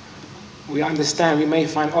 we understand we may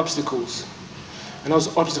find obstacles, and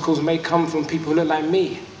those obstacles may come from people who look like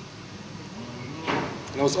me,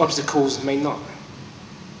 and those obstacles may not.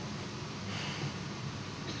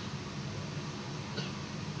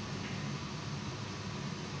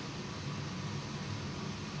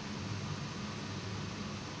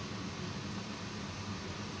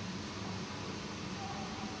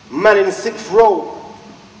 Man in the 6th row,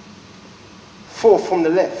 4th from the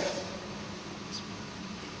left,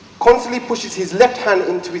 constantly pushes his left hand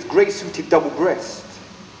into his grey-suited double breast,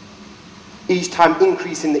 each time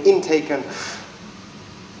increasing the intake and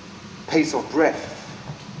pace of breath.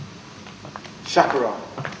 Chakra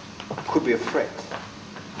could be a threat.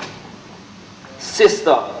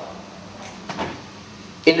 Sister,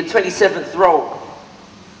 in the 27th row,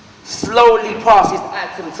 slowly passes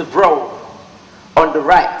item to bro on the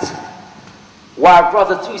right, while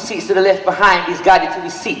brother 2 seats to the left behind is guided to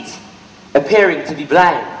his seat, appearing to be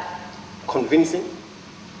blind. Convincing?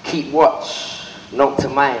 Keep watch, note to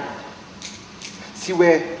mind. See,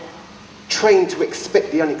 we're trained to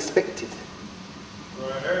expect the unexpected.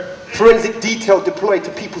 Forensic detail deployed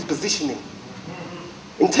to people's positioning.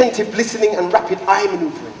 Intensive listening and rapid eye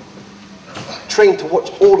maneuvering. Trained to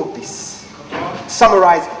watch all of this.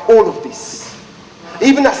 Summarize all of this.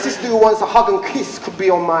 Even that sister who wants a hug and kiss could be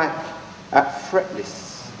on my threat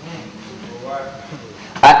list.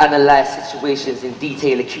 I analyze situations in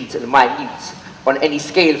detail, acute and minute, on any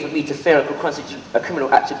scale for me to fail could constitute a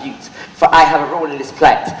criminal attribute. For I have a role in this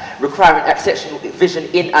plight, requiring exceptional vision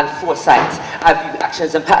in and foresight. I view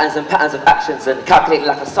actions and patterns of actions and calculate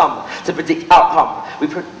like a sum to predict outcome.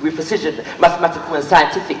 With precision, mathematical and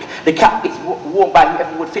scientific. The cap is worn by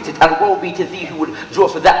whoever would fit it, and woe be to thee who would draw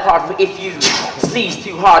for that card. For if you sneeze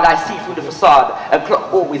too hard, I see through the facade and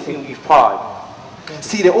clock all with whom you've parred.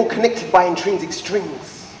 See, they're all connected by intrinsic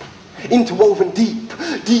strings, interwoven deep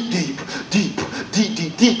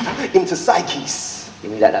into psyches. You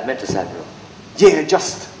mean like that mental side, bro? Yeah,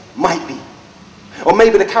 just might be. Or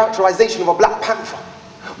maybe the characterization of a Black Panther,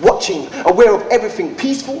 watching, aware of everything,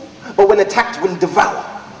 peaceful, but when attacked will devour,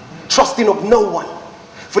 trusting of no one.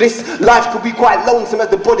 For this life could be quite lonesome as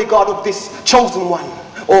the bodyguard of this chosen one,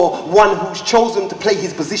 or one who's chosen to play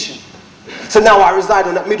his position. So now I reside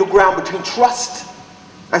on that middle ground between trust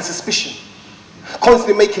and suspicion,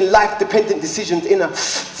 constantly making life-dependent decisions in a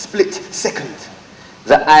split second.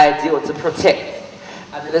 The ideal to protect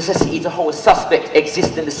and the necessity to hold suspect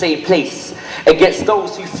exist in the same place against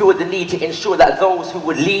those who feel the need to ensure that those who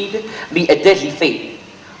would lead meet a deadly fate.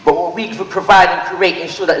 But what we could provide and create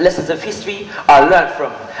ensure that lessons of history are learned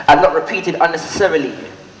from and not repeated unnecessarily,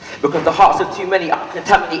 because the hearts of too many are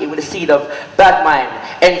contaminated with the seed of bad mind,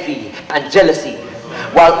 envy and jealousy,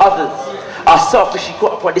 while others are selfishly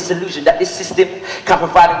caught upon this illusion that this system can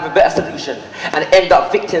provide them with a better solution and end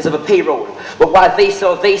up victims of a payroll. But while they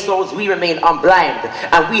sell their souls, we remain unblind,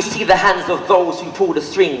 and we see the hands of those who pull the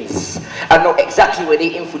strings and know exactly where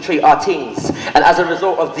they infiltrate our things. And as a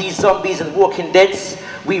result of these zombies and walking deads,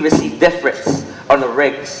 we receive death threats on the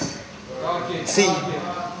regs. See,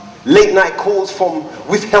 late night calls from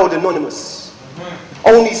withheld anonymous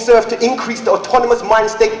only serve to increase the autonomous mind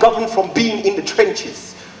state governed from being in the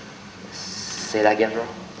trenches. Say that again, bro.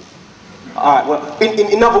 Alright, well,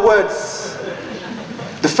 in other words,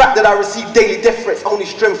 the fact that I receive daily death threats only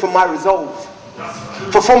strengthen my resolve.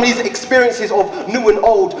 For from these experiences of new and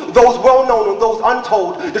old, those well known and those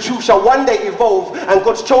untold, the truth shall one day evolve, and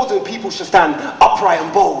God's chosen people shall stand upright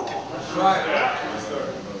and bold.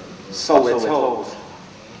 So we're told.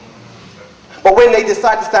 But when they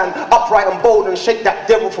decide to stand upright and bold and shake that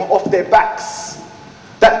devil from off their backs,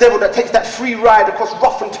 that devil that takes that free ride across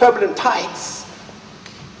rough and turbulent tides,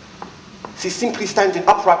 see, simply standing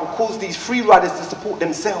upright will cause these free riders to support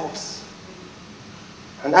themselves.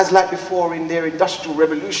 And as like before in their industrial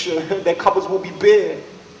revolution, their cupboards will be bare.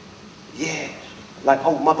 Yeah, like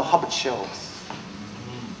old Mother Hubbard shelves.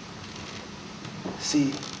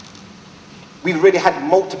 See, we've already had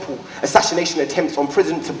multiple assassination attempts on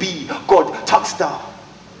President-to-be God Tuxtar,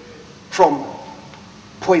 from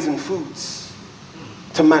poisoned foods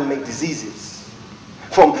to man-made diseases,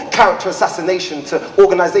 from character assassination to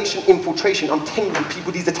organization infiltration. I'm telling you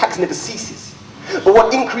people, these attacks never ceases. But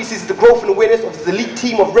what increases is the growth and awareness of the elite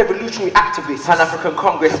team of revolutionary activists. Pan African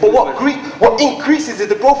Congress. But what increases is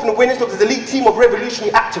the growth and awareness of the elite team of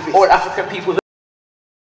revolutionary activists. All African people.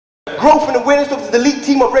 Growth and awareness of the elite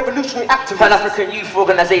team of revolutionary activists. Pan African Youth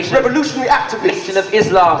Organization. Revolutionary activists. Nation of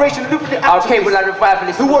Islam. Revolutionary activists. Our cable and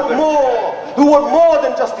revivalist. Who want more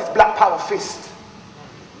than just this black power fist.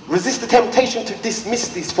 Resist the temptation to dismiss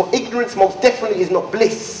this, for ignorance most definitely is not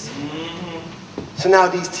bliss. So now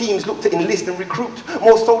these teams look to enlist and recruit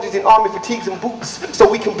more soldiers in army fatigues and boots, so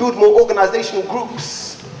we can build more organizational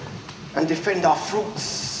groups and defend our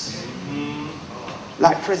fruits.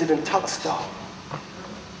 Like President Tuxtar,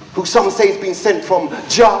 who some say has been sent from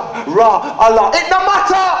Jah, Ra, Allah. It no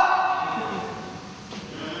matter!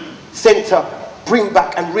 Sent to bring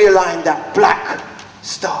back and realign that black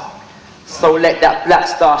star. So let that black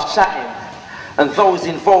star shine, and those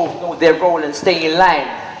involved know their role and stay in line.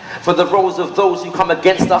 For the roles of those who come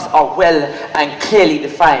against us are well and clearly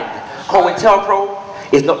defined.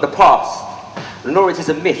 COINTELPRO is not the past, nor it is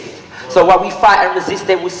a myth. So while we fight and resist,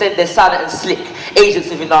 they will send their silent and slick agents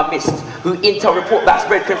within our midst, who intel, report back,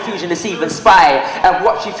 spread confusion, deceive and spy, and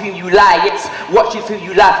watch with whom you lie. Yes, watch with whom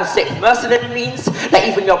you lie for sex. Mercenary means that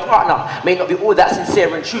even your partner may not be all that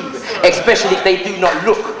sincere and true, especially if they do not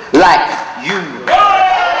look like you.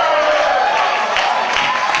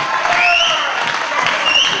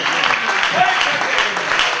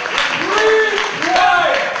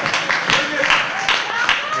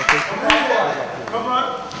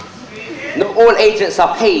 Not all agents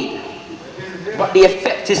are paid, but the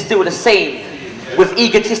effect is still the same, with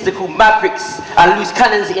egotistical mavericks and loose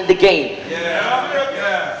cannons in the game.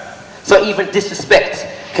 So even disrespect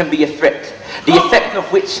can be a threat, the effect of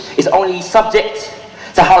which is only subject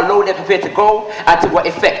to how low they're prepared to go and to what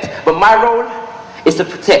effect. But my role is to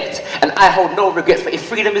protect, and I hold no regrets, for if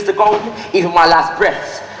freedom is the goal, even my last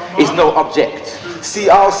breath is no object. See,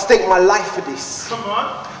 I'll stake my life for this.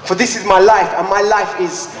 For this is my life, and my life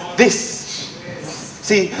is this.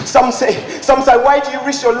 See, some say, why do you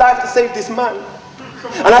risk your life to save this man?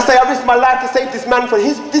 And I say, I risk my life to save this man, for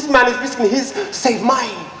this man is risking his to save mine.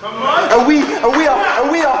 And we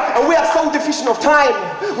are so deficient of time.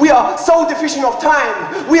 We are so deficient of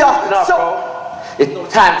time. We are bro. There's no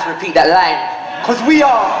time to repeat that line. Because we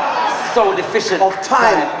are so deficient of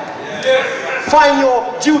time. Find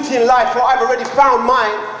your duty in life, for I've already found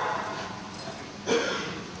mine.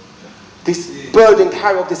 This burden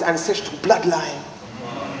carrier of this ancestral bloodline.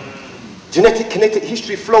 Genetic, kinetic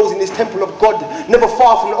history flows in this temple of God, never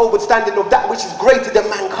far from the overstanding of that which is greater than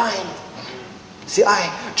mankind. See, I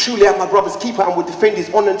truly am my brother's keeper and will defend his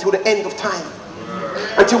honor until the end of time.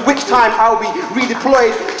 Until which time I'll be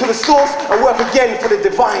redeployed to the source and work again for the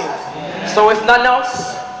divine. So if none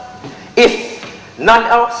else,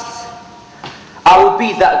 I will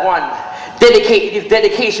be that one, dedicated with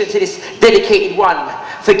dedication to this dedicated one.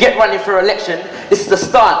 Forget running for election, this is a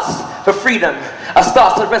stance for freedom, a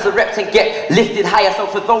stance to resurrect and get lifted higher. So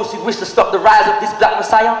for those who wish to stop the rise of this black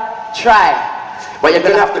messiah, try, but you're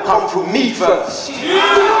gonna have to come through me first.